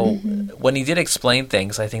 So when he did explain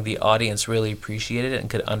things, I think the audience really appreciated it and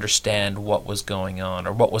could understand what was going on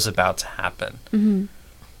or what was about to happen. Mm-hmm.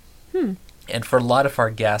 And for a lot of our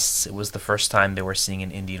guests, it was the first time they were seeing an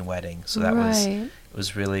Indian wedding. So that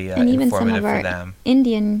was really And even some informative of for our them.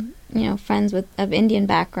 Indian, friends of Indian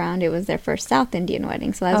background, it was their first South Indian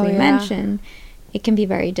wedding. So as we mentioned, it can be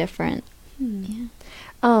very different. Yeah.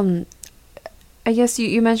 I guess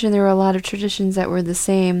you mentioned there were a lot of traditions that were the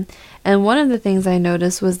same, and one of the things I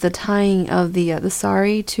noticed was the tying of the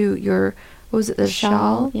sari to your, what was it, the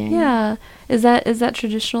shawl? Yeah. Is that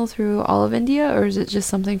traditional through all of India, or is it just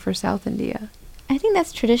something for South India? I think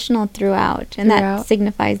that's traditional throughout, and that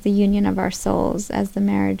signifies the union of our souls as the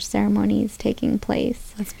marriage ceremony is taking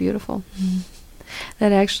place. That's beautiful.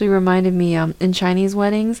 That actually reminded me, in Chinese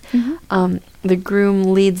weddings, the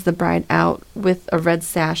groom leads the bride out with a red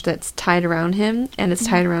sash that's tied around him, and it's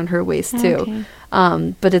tied around her waist too. Okay.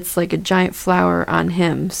 But it's like a giant flower on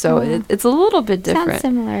him, so it's a little bit different. Sounds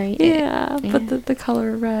similar. Yeah, but the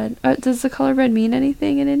color red. Does the color red mean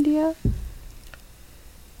anything in India?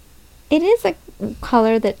 It is a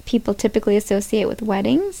color that people typically associate with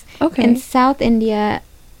weddings. Okay. In South India,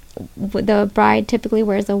 the bride typically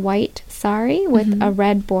wears a white sari with a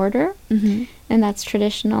red border, and that's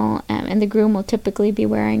traditional. And the groom will typically be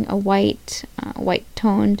wearing a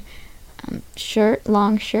white-toned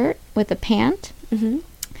long shirt with a pant,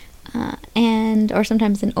 or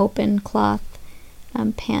sometimes an open cloth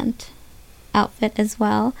pant outfit as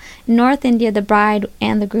well. In North India, the bride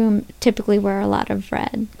and the groom typically wear a lot of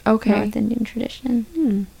red. Okay. North Indian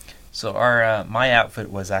tradition. So our my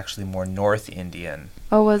outfit was actually more North Indian.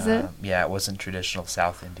 Oh, was it? Yeah, it wasn't traditional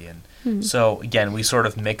South Indian. So again, we sort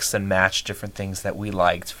of mixed and matched different things that we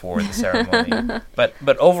liked for the ceremony.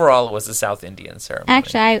 but overall, it was a South Indian ceremony.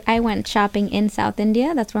 Actually, I went shopping in South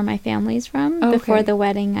India. That's where my family's from. Okay. Before the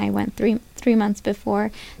wedding, I went three months before,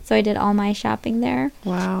 so I did all my shopping there.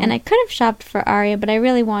 Wow. And I could have shopped for Arya, but I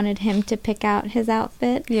really wanted him to pick out his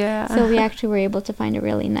outfit. Yeah. So we actually were able to find a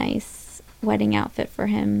really nice wedding outfit for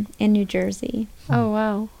him in New Jersey. Oh,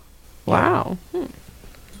 wow. Wow.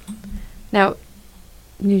 Now,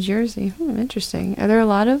 New Jersey. Interesting. Are there a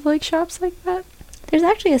lot of shops like that? There's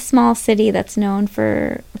actually a small city that's known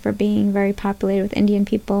for being very populated with Indian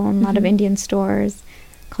people and a lot of Indian stores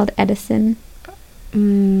called Edison.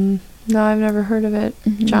 No, I've never heard of it.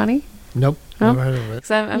 Johnny? Nope. No? Never heard of it.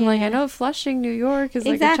 'Cause I'm like, I know Flushing, New York is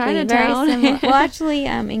Exactly, like a very Chinatown. similar. Well, actually,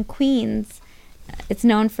 in Queens, it's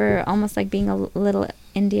known for almost like being a little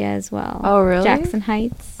India as well. Oh, really? Jackson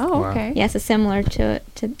Heights. Oh, Wow. okay. Yeah, so similar to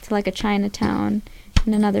like a Chinatown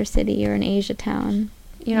in another city or an Asia town.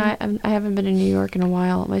 You know, I haven't been in New York in a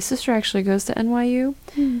while. My sister actually goes to NYU.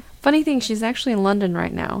 Funny thing, she's actually in London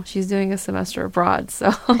right now. She's doing a semester abroad,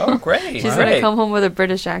 so Oh, great! she's gonna come home with a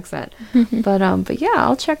British accent. But yeah,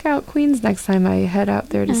 I'll check out Queens next time I head out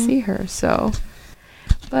there to see her. So,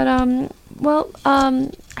 but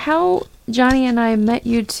how Johnny and I met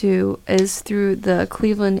you two is through the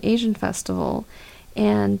Cleveland Asian Festival,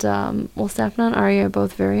 And, well, Sapna and Arya are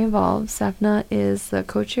both very involved. Sapna is the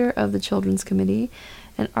co-chair of the Children's Committee.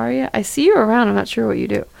 And Arya, I see you around. I'm not sure what you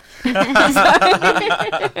do. I'm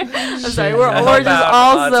sorry.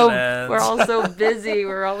 We're all so busy.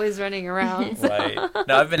 We're always running around. So. Right.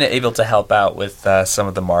 No, I've been able to help out with some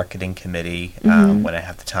of the marketing committee when I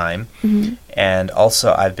have the time. And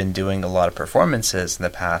also I've been doing a lot of performances in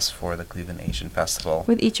the past for the Cleveland Asian Festival.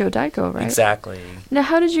 With Icho Daiko, right? Exactly. Now,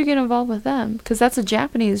 how did you get involved with them? Because that's a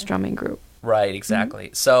Japanese drumming group. Right,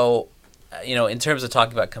 exactly. So, in terms of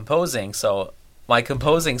talking about composing, so my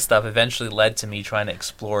composing stuff eventually led to me trying to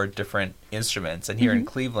explore different instruments. And here in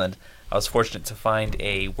Cleveland, I was fortunate to find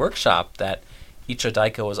a workshop that Icho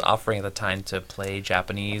Daiko was offering at the time to play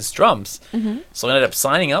Japanese drums. So I ended up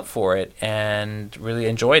signing up for it and really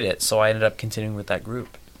enjoyed it. So I ended up continuing with that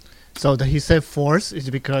group. So he said force is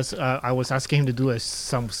because I was asking him to do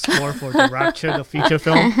some score for the Rapture, the feature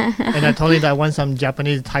film, and I told him that I want some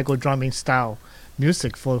Japanese taiko drumming style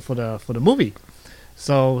music for the movie.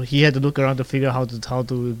 So he had to look around to figure out how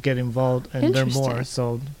to get involved and learn more.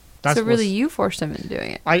 So really you forced him into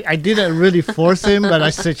doing it. I didn't really force him, but I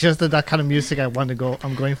suggested that kind of music I'm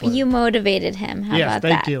going for. You motivated him. How about that?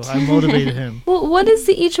 Yes, thank you. I motivated him. Well, what is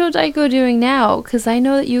the Icho Daiko doing now? Because I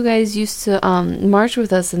know that you guys used to march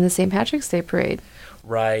with us in the St. Patrick's Day Parade.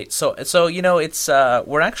 Right. So it's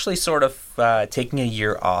we're actually sort of taking a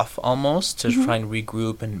year off almost to try and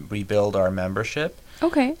regroup and rebuild our membership.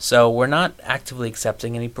 Okay. So we're not actively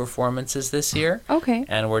accepting any performances this year. Okay.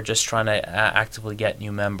 And we're just trying to actively get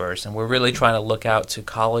new members. And we're really trying to look out to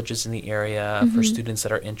colleges in the area for students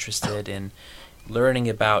that are interested in learning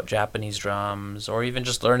about Japanese drums or even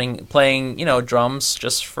just playing, drums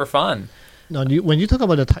just for fun. Now, when you talk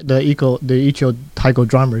about the Icho Taiko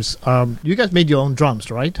drummers, you guys made your own drums,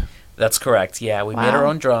 right? That's correct. Yeah, we made our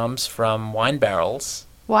own drums from wine barrels.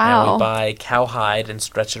 Wow. And we buy cowhide and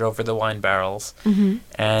stretch it over the wine barrels.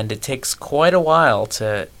 And it takes quite a while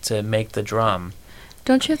to make the drum.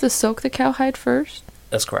 Don't you have to soak the cowhide first?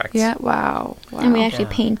 That's correct. Yeah, wow. And we actually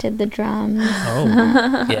painted the drums.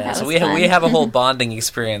 Oh. Yeah, so we have a whole bonding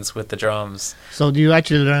experience with the drums. So do you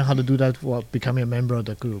actually learn how to do that while becoming a member of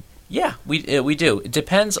the group? Yeah, we do. It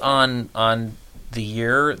depends on the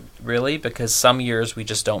year, really, because some years we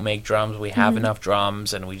just don't make drums. We have enough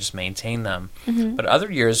drums and we just maintain them. But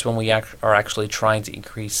other years when we are actually trying to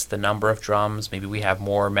increase the number of drums, maybe we have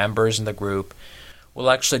more members in the group, we'll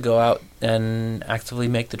actually go out and actively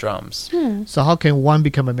make the drums. So how can one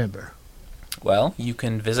become a member? Well, you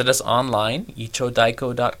can visit us online,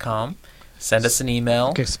 ichodaiko.com. Send us an email.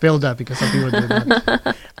 Okay, spell that because some people do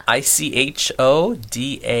that.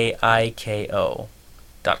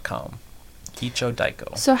 ichodaiko.com. Icho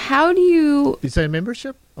Daiko. So how do you... Is there a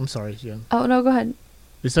membership? I'm sorry, Jen. Oh, no, go ahead.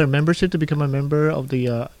 Is there a membership to become a member of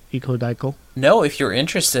the Icho Daiko? No, if you're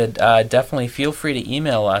interested, definitely feel free to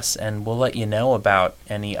email us and we'll let you know about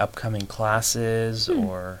any upcoming classes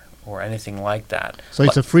or anything like that. So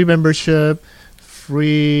it's a free membership,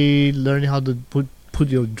 free learning how to put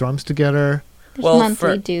your drums together. There's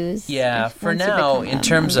monthly dues. Yeah, for now, in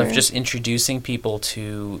terms of just introducing people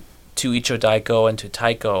to Icho Daiko and to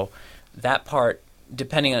Taiko, that part,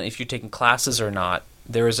 depending on if you're taking classes or not,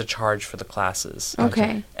 there is a charge for the classes.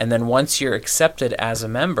 Okay. And then once you're accepted as a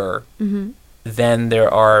member, then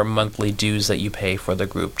there are monthly dues that you pay for the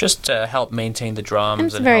group just to help maintain the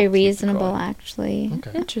drums. It's very reasonable, actually.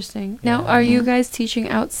 Okay. Interesting. Now, are you guys teaching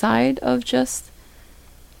outside of just...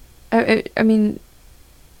 I mean,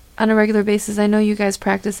 on a regular basis, I know you guys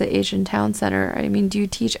practice at Asian Town Center. I mean, do you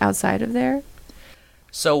teach outside of there?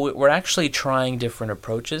 So we're actually trying different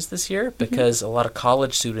approaches this year because a lot of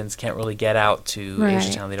college students can't really get out to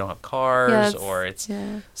Asian Town. They don't have cars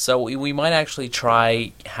So we might actually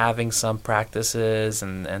try having some practices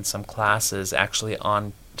and some classes actually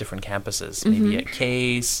on different campuses. Maybe at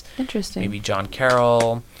Case. Interesting. Maybe John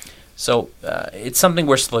Carroll. So it's something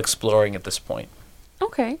we're still exploring at this point.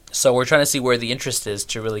 Okay. So we're trying to see where the interest is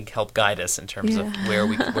to really help guide us in terms of where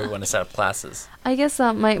we want to set up classes. I guess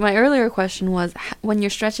my earlier question was, when you're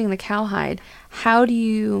stretching the cowhide, how do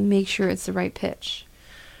you make sure it's the right pitch?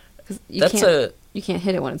 Because you can't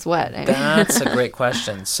hit it when it's wet. That's a great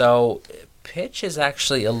question. So pitch is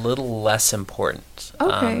actually a little less important.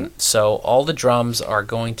 Okay. So all the drums are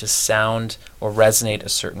going to sound or resonate a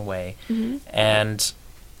certain way. And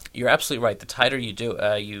you're absolutely right. The tighter you do,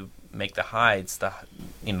 you make the hides, the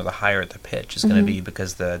higher the pitch is going to be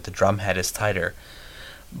because the drum head is tighter.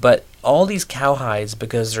 But all these cowhides,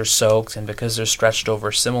 because they're soaked and because they're stretched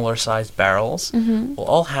over similar sized barrels, will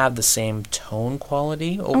all have the same tone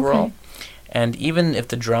quality overall. And even if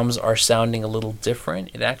the drums are sounding a little different,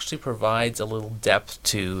 it actually provides a little depth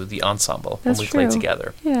to the ensemble when we play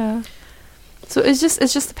together. Yeah. So it's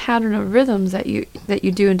just a pattern of rhythms that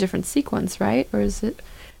you do in different sequence, right? Or is it?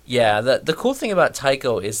 Yeah, the cool thing about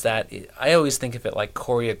taiko is that I always think of it like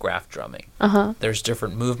choreographed drumming. Uh-huh. There's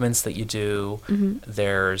different movements that you do.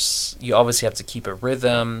 Mm-hmm. You obviously have to keep a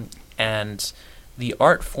rhythm, and the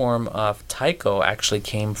art form of taiko actually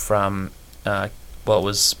came from, it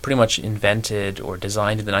was pretty much invented or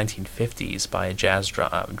designed in the 1950s by a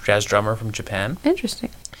jazz drummer from Japan. Interesting.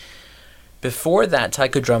 Before that,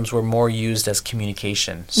 taiko drums were more used as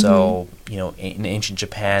communication. So, in ancient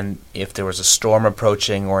Japan, if there was a storm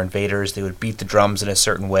approaching or invaders, they would beat the drums in a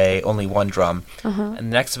certain way, only one drum. Uh-huh. And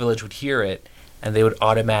the next village would hear it, and they would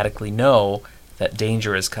automatically know that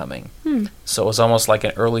danger is coming. So it was almost like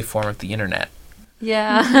an early form of the internet.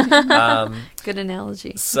 Yeah. Good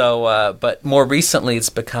analogy. So, but more recently,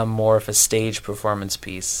 it's become more of a stage performance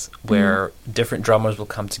piece where different drummers will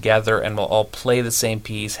come together and will all play the same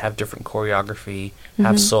piece, have different choreography,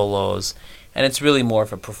 have solos, and it's really more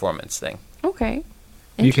of a performance thing. Okay.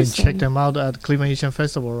 You can check them out at Cleveland Asian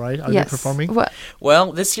Festival, right? Are they performing? What?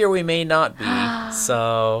 Well, this year we may not be.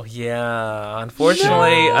 So, yeah,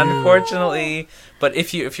 unfortunately. But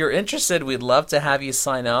if you're interested, we'd love to have you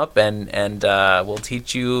sign up, and we'll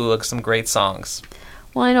teach you some great songs.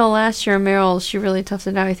 Well, I know last year Meryl, she really toughed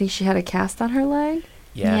it out. I think she had a cast on her leg.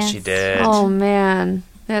 Yeah, Yes. she did. Oh man,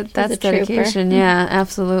 that's a trooper. dedication. Yeah,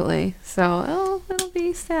 absolutely. So it'll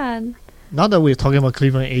be sad. Now that we're talking about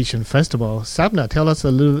Cleveland Asian Festival, Sapna, tell us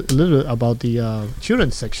a little about the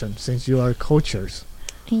children's section, since you are co-chairs.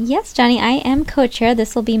 Yes, Johnny, I am co-chair.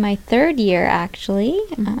 This will be my third year, actually,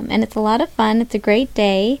 and it's a lot of fun. It's a great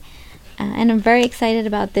day, and I'm very excited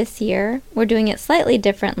about this year. We're doing it slightly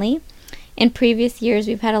differently. In previous years,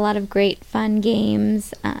 we've had a lot of great fun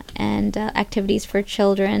games and activities for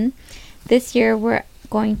children. This year, we're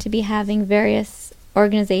going to be having various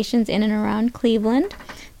organizations in and around Cleveland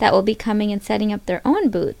that will be coming and setting up their own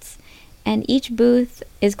booths. And each booth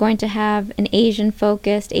is going to have an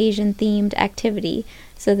Asian-focused, Asian-themed activity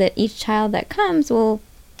so that each child that comes will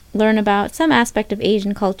learn about some aspect of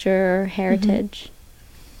Asian culture or heritage.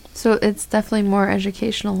 So it's definitely more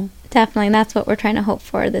educational. Definitely, and that's what we're trying to hope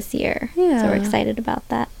for this year. Yeah. So we're excited about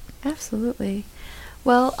that. Absolutely.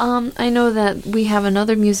 Well, I know that we have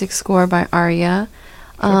another music score by Arya.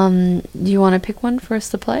 Do you want to pick one for us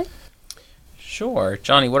to play? Sure.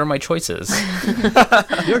 Johnny, what are my choices?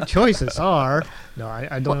 Your choices are... No,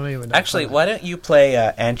 I don't even know. Actually, why don't you play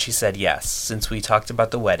And She Said Yes, since we talked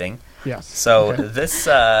about the wedding. Yes. So okay.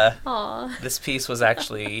 this piece was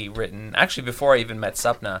actually written before I even met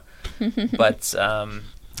Sapna, but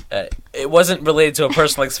it wasn't related to a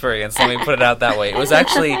personal experience. Let me put it out that way. It was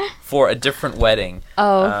actually for a different wedding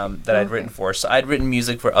that I'd written for. So I'd written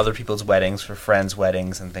music for other people's weddings, for friends'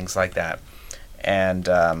 weddings, and things like that. And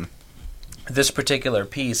this particular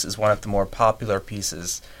piece is one of the more popular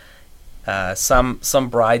pieces. Some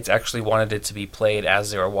brides actually wanted it to be played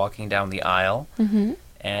as they were walking down the aisle. Mm-hmm.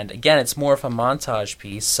 And again, it's more of a montage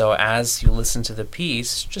piece, so as you listen to the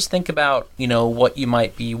piece, just think about, what you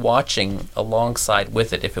might be watching alongside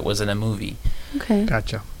with it if it was in a movie. Okay.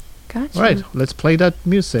 Gotcha. All Right, let's play that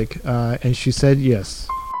music. And She Said Yes.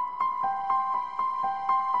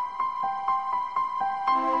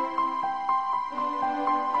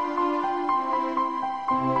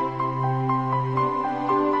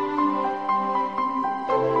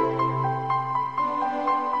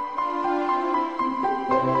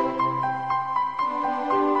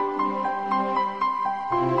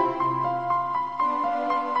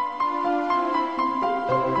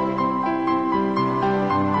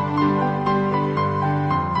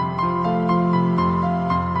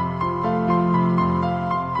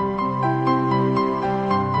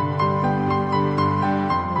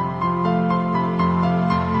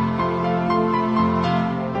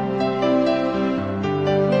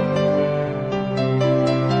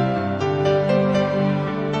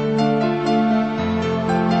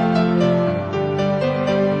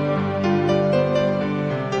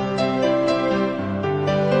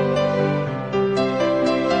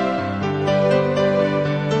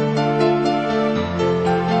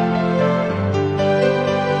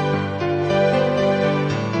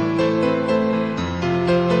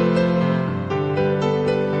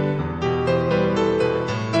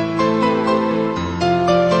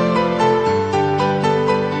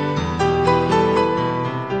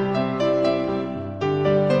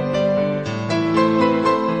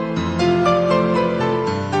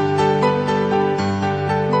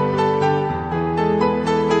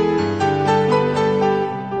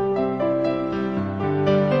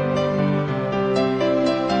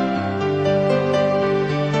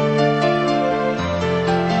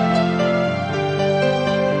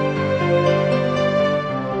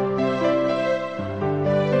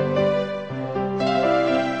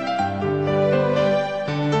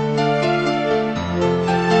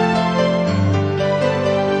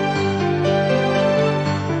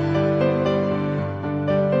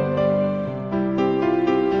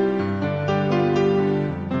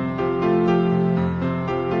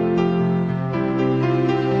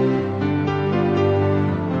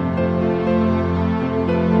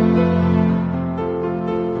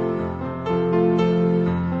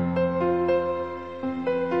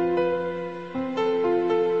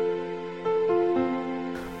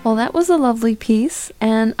 that was a lovely piece,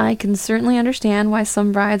 and I can certainly understand why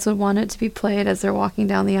some brides would want it to be played as they're walking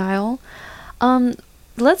down the aisle.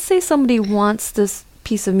 Let's say somebody wants this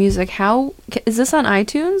piece of music. How is this on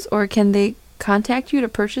iTunes, or can they contact you to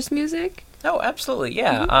purchase music? Oh, absolutely,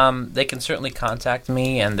 yeah. They can certainly contact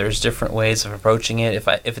me, and there's different ways of approaching it.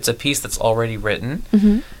 If it's a piece that's already written,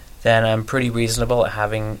 then I'm pretty reasonable at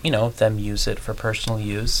having, them use it for personal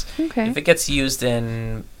use. Okay. If it gets used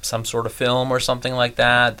in some sort of film or something like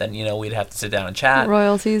that, then, we'd have to sit down and chat.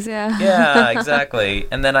 Royalties, yeah. Yeah, exactly.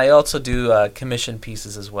 And then I also do commission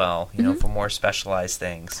pieces as well, for more specialized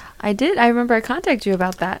things. I remember I contacted you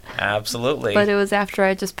about that. Absolutely. But it was after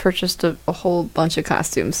I just purchased a whole bunch of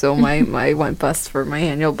costumes, so my went bust for my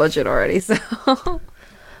annual budget already, so...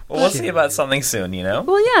 Well, we'll see about something soon,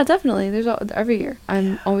 Well, yeah, definitely. There's every year.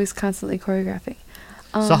 I'm always constantly choreographing.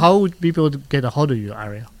 So how would people get a hold of you,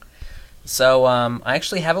 Arya? So I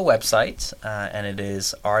actually have a website, and it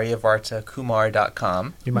is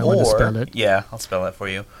aryavartakumar.com. You might want to spell it. Yeah, I'll spell it for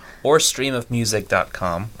you. Or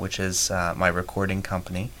streamofmusic.com, which is my recording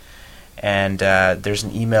company. And there's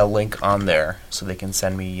an email link on there, so they can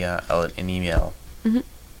send me an email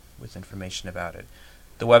with information about it.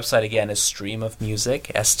 The website, again, is Stream of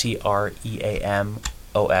Music, .com.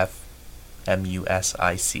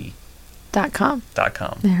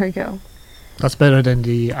 .com. There we go. That's better than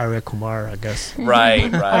the Arya Kumar, I guess. Right.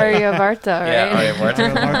 Aryavarta, right? Yeah,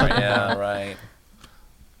 Aryavarta. Yeah, right.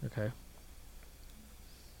 Okay.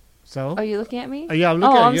 So? Are you looking at me? Yeah, I'm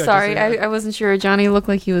looking at you. I'm sorry. I wasn't sure. Johnny looked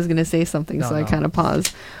like he was going to say something, so I kind of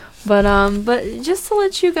paused. But just to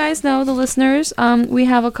let you guys know, the listeners, we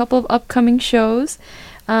have a couple of upcoming shows.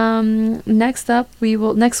 Next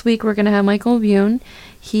week we're going to have Michael Bune.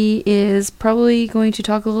 He is probably going to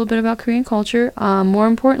talk a little bit about Korean culture. More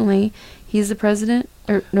importantly, he's the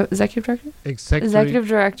executive director? Executive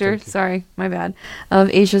director, sorry, my bad, of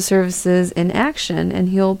Asia Services in Action, and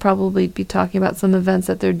he'll probably be talking about some events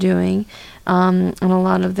that they're doing, and a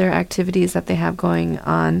lot of their activities that they have going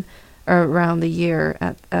on around the year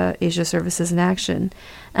at Asia Services in Action.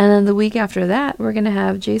 And then the week after that, we're going to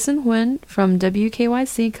have Jason Huynh from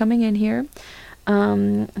WKYC coming in here.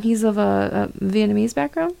 He's of a Vietnamese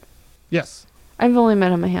background? Yes. I've only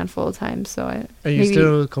met him a handful of times, so I... Are you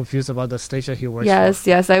still confused about the station he works for?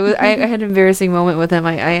 Yes. I had an embarrassing moment with him.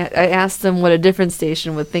 I asked him what a different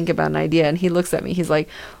station would think about an idea, and he looks at me. He's like,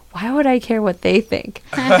 why would I care what they think?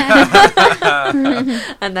 And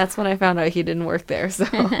that's when I found out he didn't work there. So,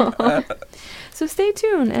 so stay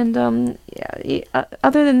tuned. And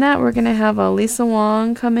other than that, we're going to have Lisa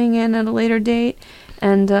Wong coming in at a later date,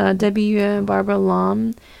 and Debbie Yue and Barbara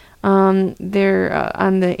Lam. They're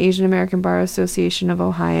on the Asian American Bar Association of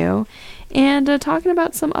Ohio, and talking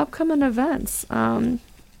about some upcoming events. Well,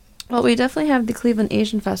 we definitely have the Cleveland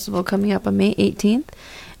Asian Festival coming up on May 18th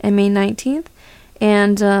and May 19th.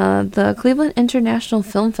 And the Cleveland International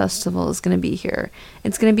Film Festival is going to be here.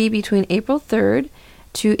 It's going to be between April 3rd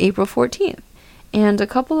to April 14th. And a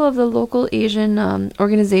couple of the local Asian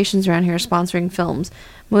organizations around here are sponsoring films.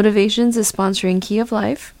 Motivations is sponsoring Key of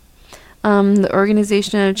Life. The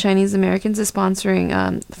Organization of Chinese Americans is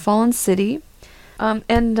sponsoring Fallen City. And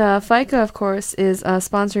FICA, of course, is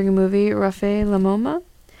sponsoring a movie, Rafe La Moma.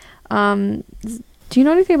 Do you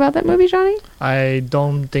know anything about that movie, Johnny? I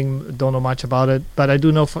don't know much about it, but I do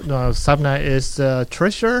know Sabna is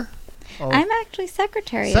treasurer. I'm actually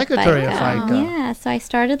secretary of FICA. Yeah, so I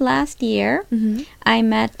started last year. I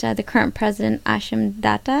met the current president, Ashim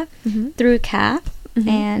Datta, through CAF,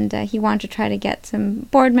 and he wanted to try to get some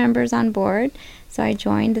board members on board, so I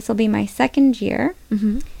joined. This will be my second year.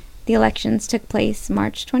 The elections took place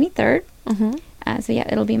March 23rd. So yeah,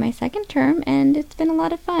 it'll be my second term, and it's been a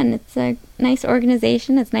lot of fun. It's a nice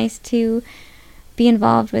organization. It's nice to be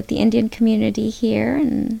involved with the Indian community here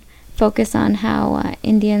and focus on how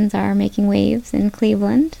Indians are making waves in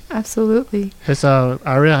Cleveland. Absolutely.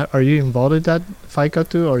 Arya, are you involved in that FICA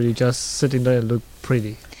too, or are you just sitting there and look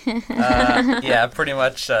pretty? Yeah, pretty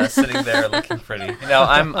much sitting there looking pretty.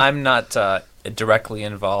 I'm not directly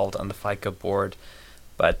involved on the FICA board,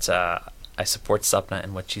 but I support Sapna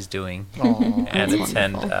and what she's doing, and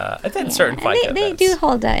attend certain FICA events. They do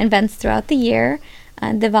hold events throughout the year.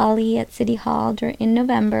 Diwali at City Hall in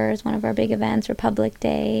November is one of our big events. Republic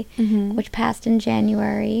Day, which passed in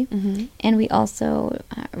January, and we also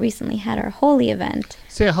recently had our Holi event.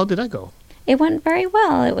 So how did that go? It went very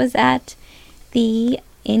well. It was at the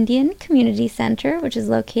Indian Community Center, which is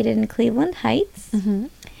located in Cleveland Heights,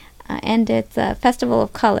 and it's a festival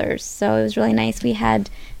of colors. So it was really nice. We had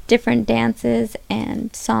different dances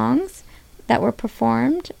and songs that were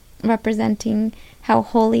performed representing how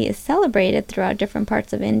Holi is celebrated throughout different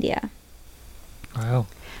parts of India. Wow.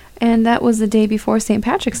 And that was the day before St.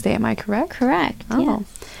 Patrick's Day, am I correct? Correct. Oh.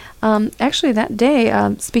 Yes. Actually, that day,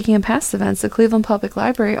 speaking of past events, the Cleveland Public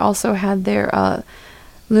Library also had their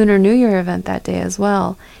Lunar New Year event that day as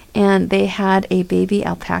well. And they had a baby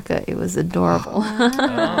alpaca. It was adorable.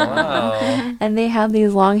 Wow. And they had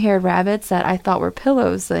these long-haired rabbits that I thought were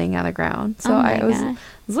pillows laying on the ground. So I was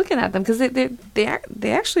looking at them because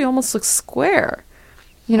they actually almost look square.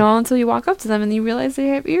 You know, until you walk up to them and you realize they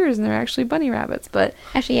have ears and they're actually bunny rabbits. But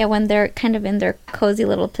actually, yeah, when they're kind of in their cozy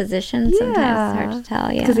little positions, sometimes it's hard to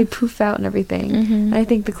tell. Yeah, because they poof out and everything. Mm-hmm. And I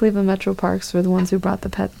think the Cleveland Metro Parks were the ones who brought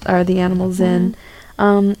the animals in.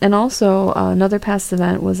 And also another past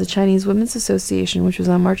event was the Chinese Women's Association, which was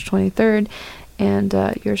on March 23rd. And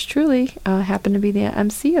yours truly happened to be the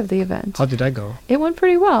MC of the event. How did that go? It went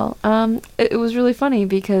pretty well. It was really funny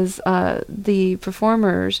because the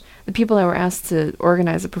performers, the people that were asked to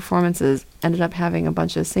organize the performances, ended up having a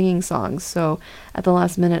bunch of singing songs. So at the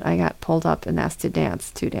last minute, I got pulled up and asked to dance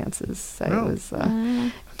 2 dances. So it was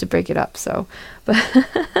to break it up. So, but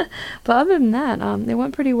other than that, it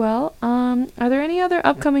went pretty well. Are there any other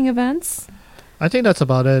upcoming events? I think that's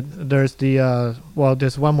about it. There's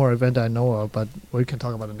there's one more event I know of, but we can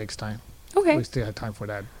talk about it next time. Okay. We still have time for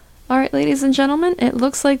that. All right, ladies and gentlemen, it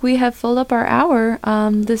looks like we have filled up our hour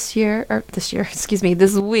this week. It's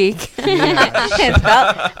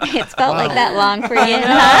felt like that long for you.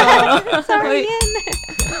 Huh? Sorry,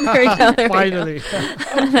 Ian. Finally.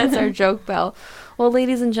 That's our joke bell. Well,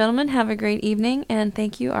 ladies and gentlemen, have a great evening, and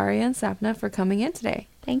thank you, Arya and Sapna, for coming in today.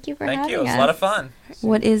 Thank you for Thank having you. us. It was a lot of fun.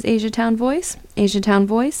 What is Asiatown Voice? Asiatown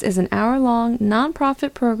Voice is an hour-long,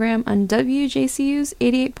 non-profit program on WJCU's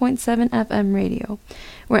 88.7 FM radio.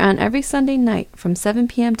 We're on every Sunday night from 7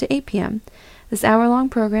 p.m. to 8 p.m. This hour-long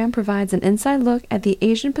program provides an inside look at the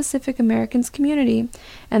Asian Pacific Americans community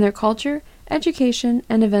and their culture, education,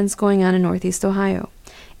 and events going on in Northeast Ohio.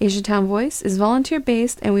 Asiatown Voice is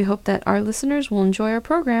volunteer-based, and we hope that our listeners will enjoy our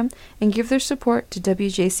program and give their support to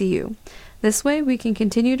WJCU. This way, we can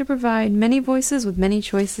continue to provide many voices with many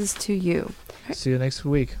choices to you. See you next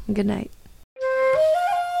week. Good night.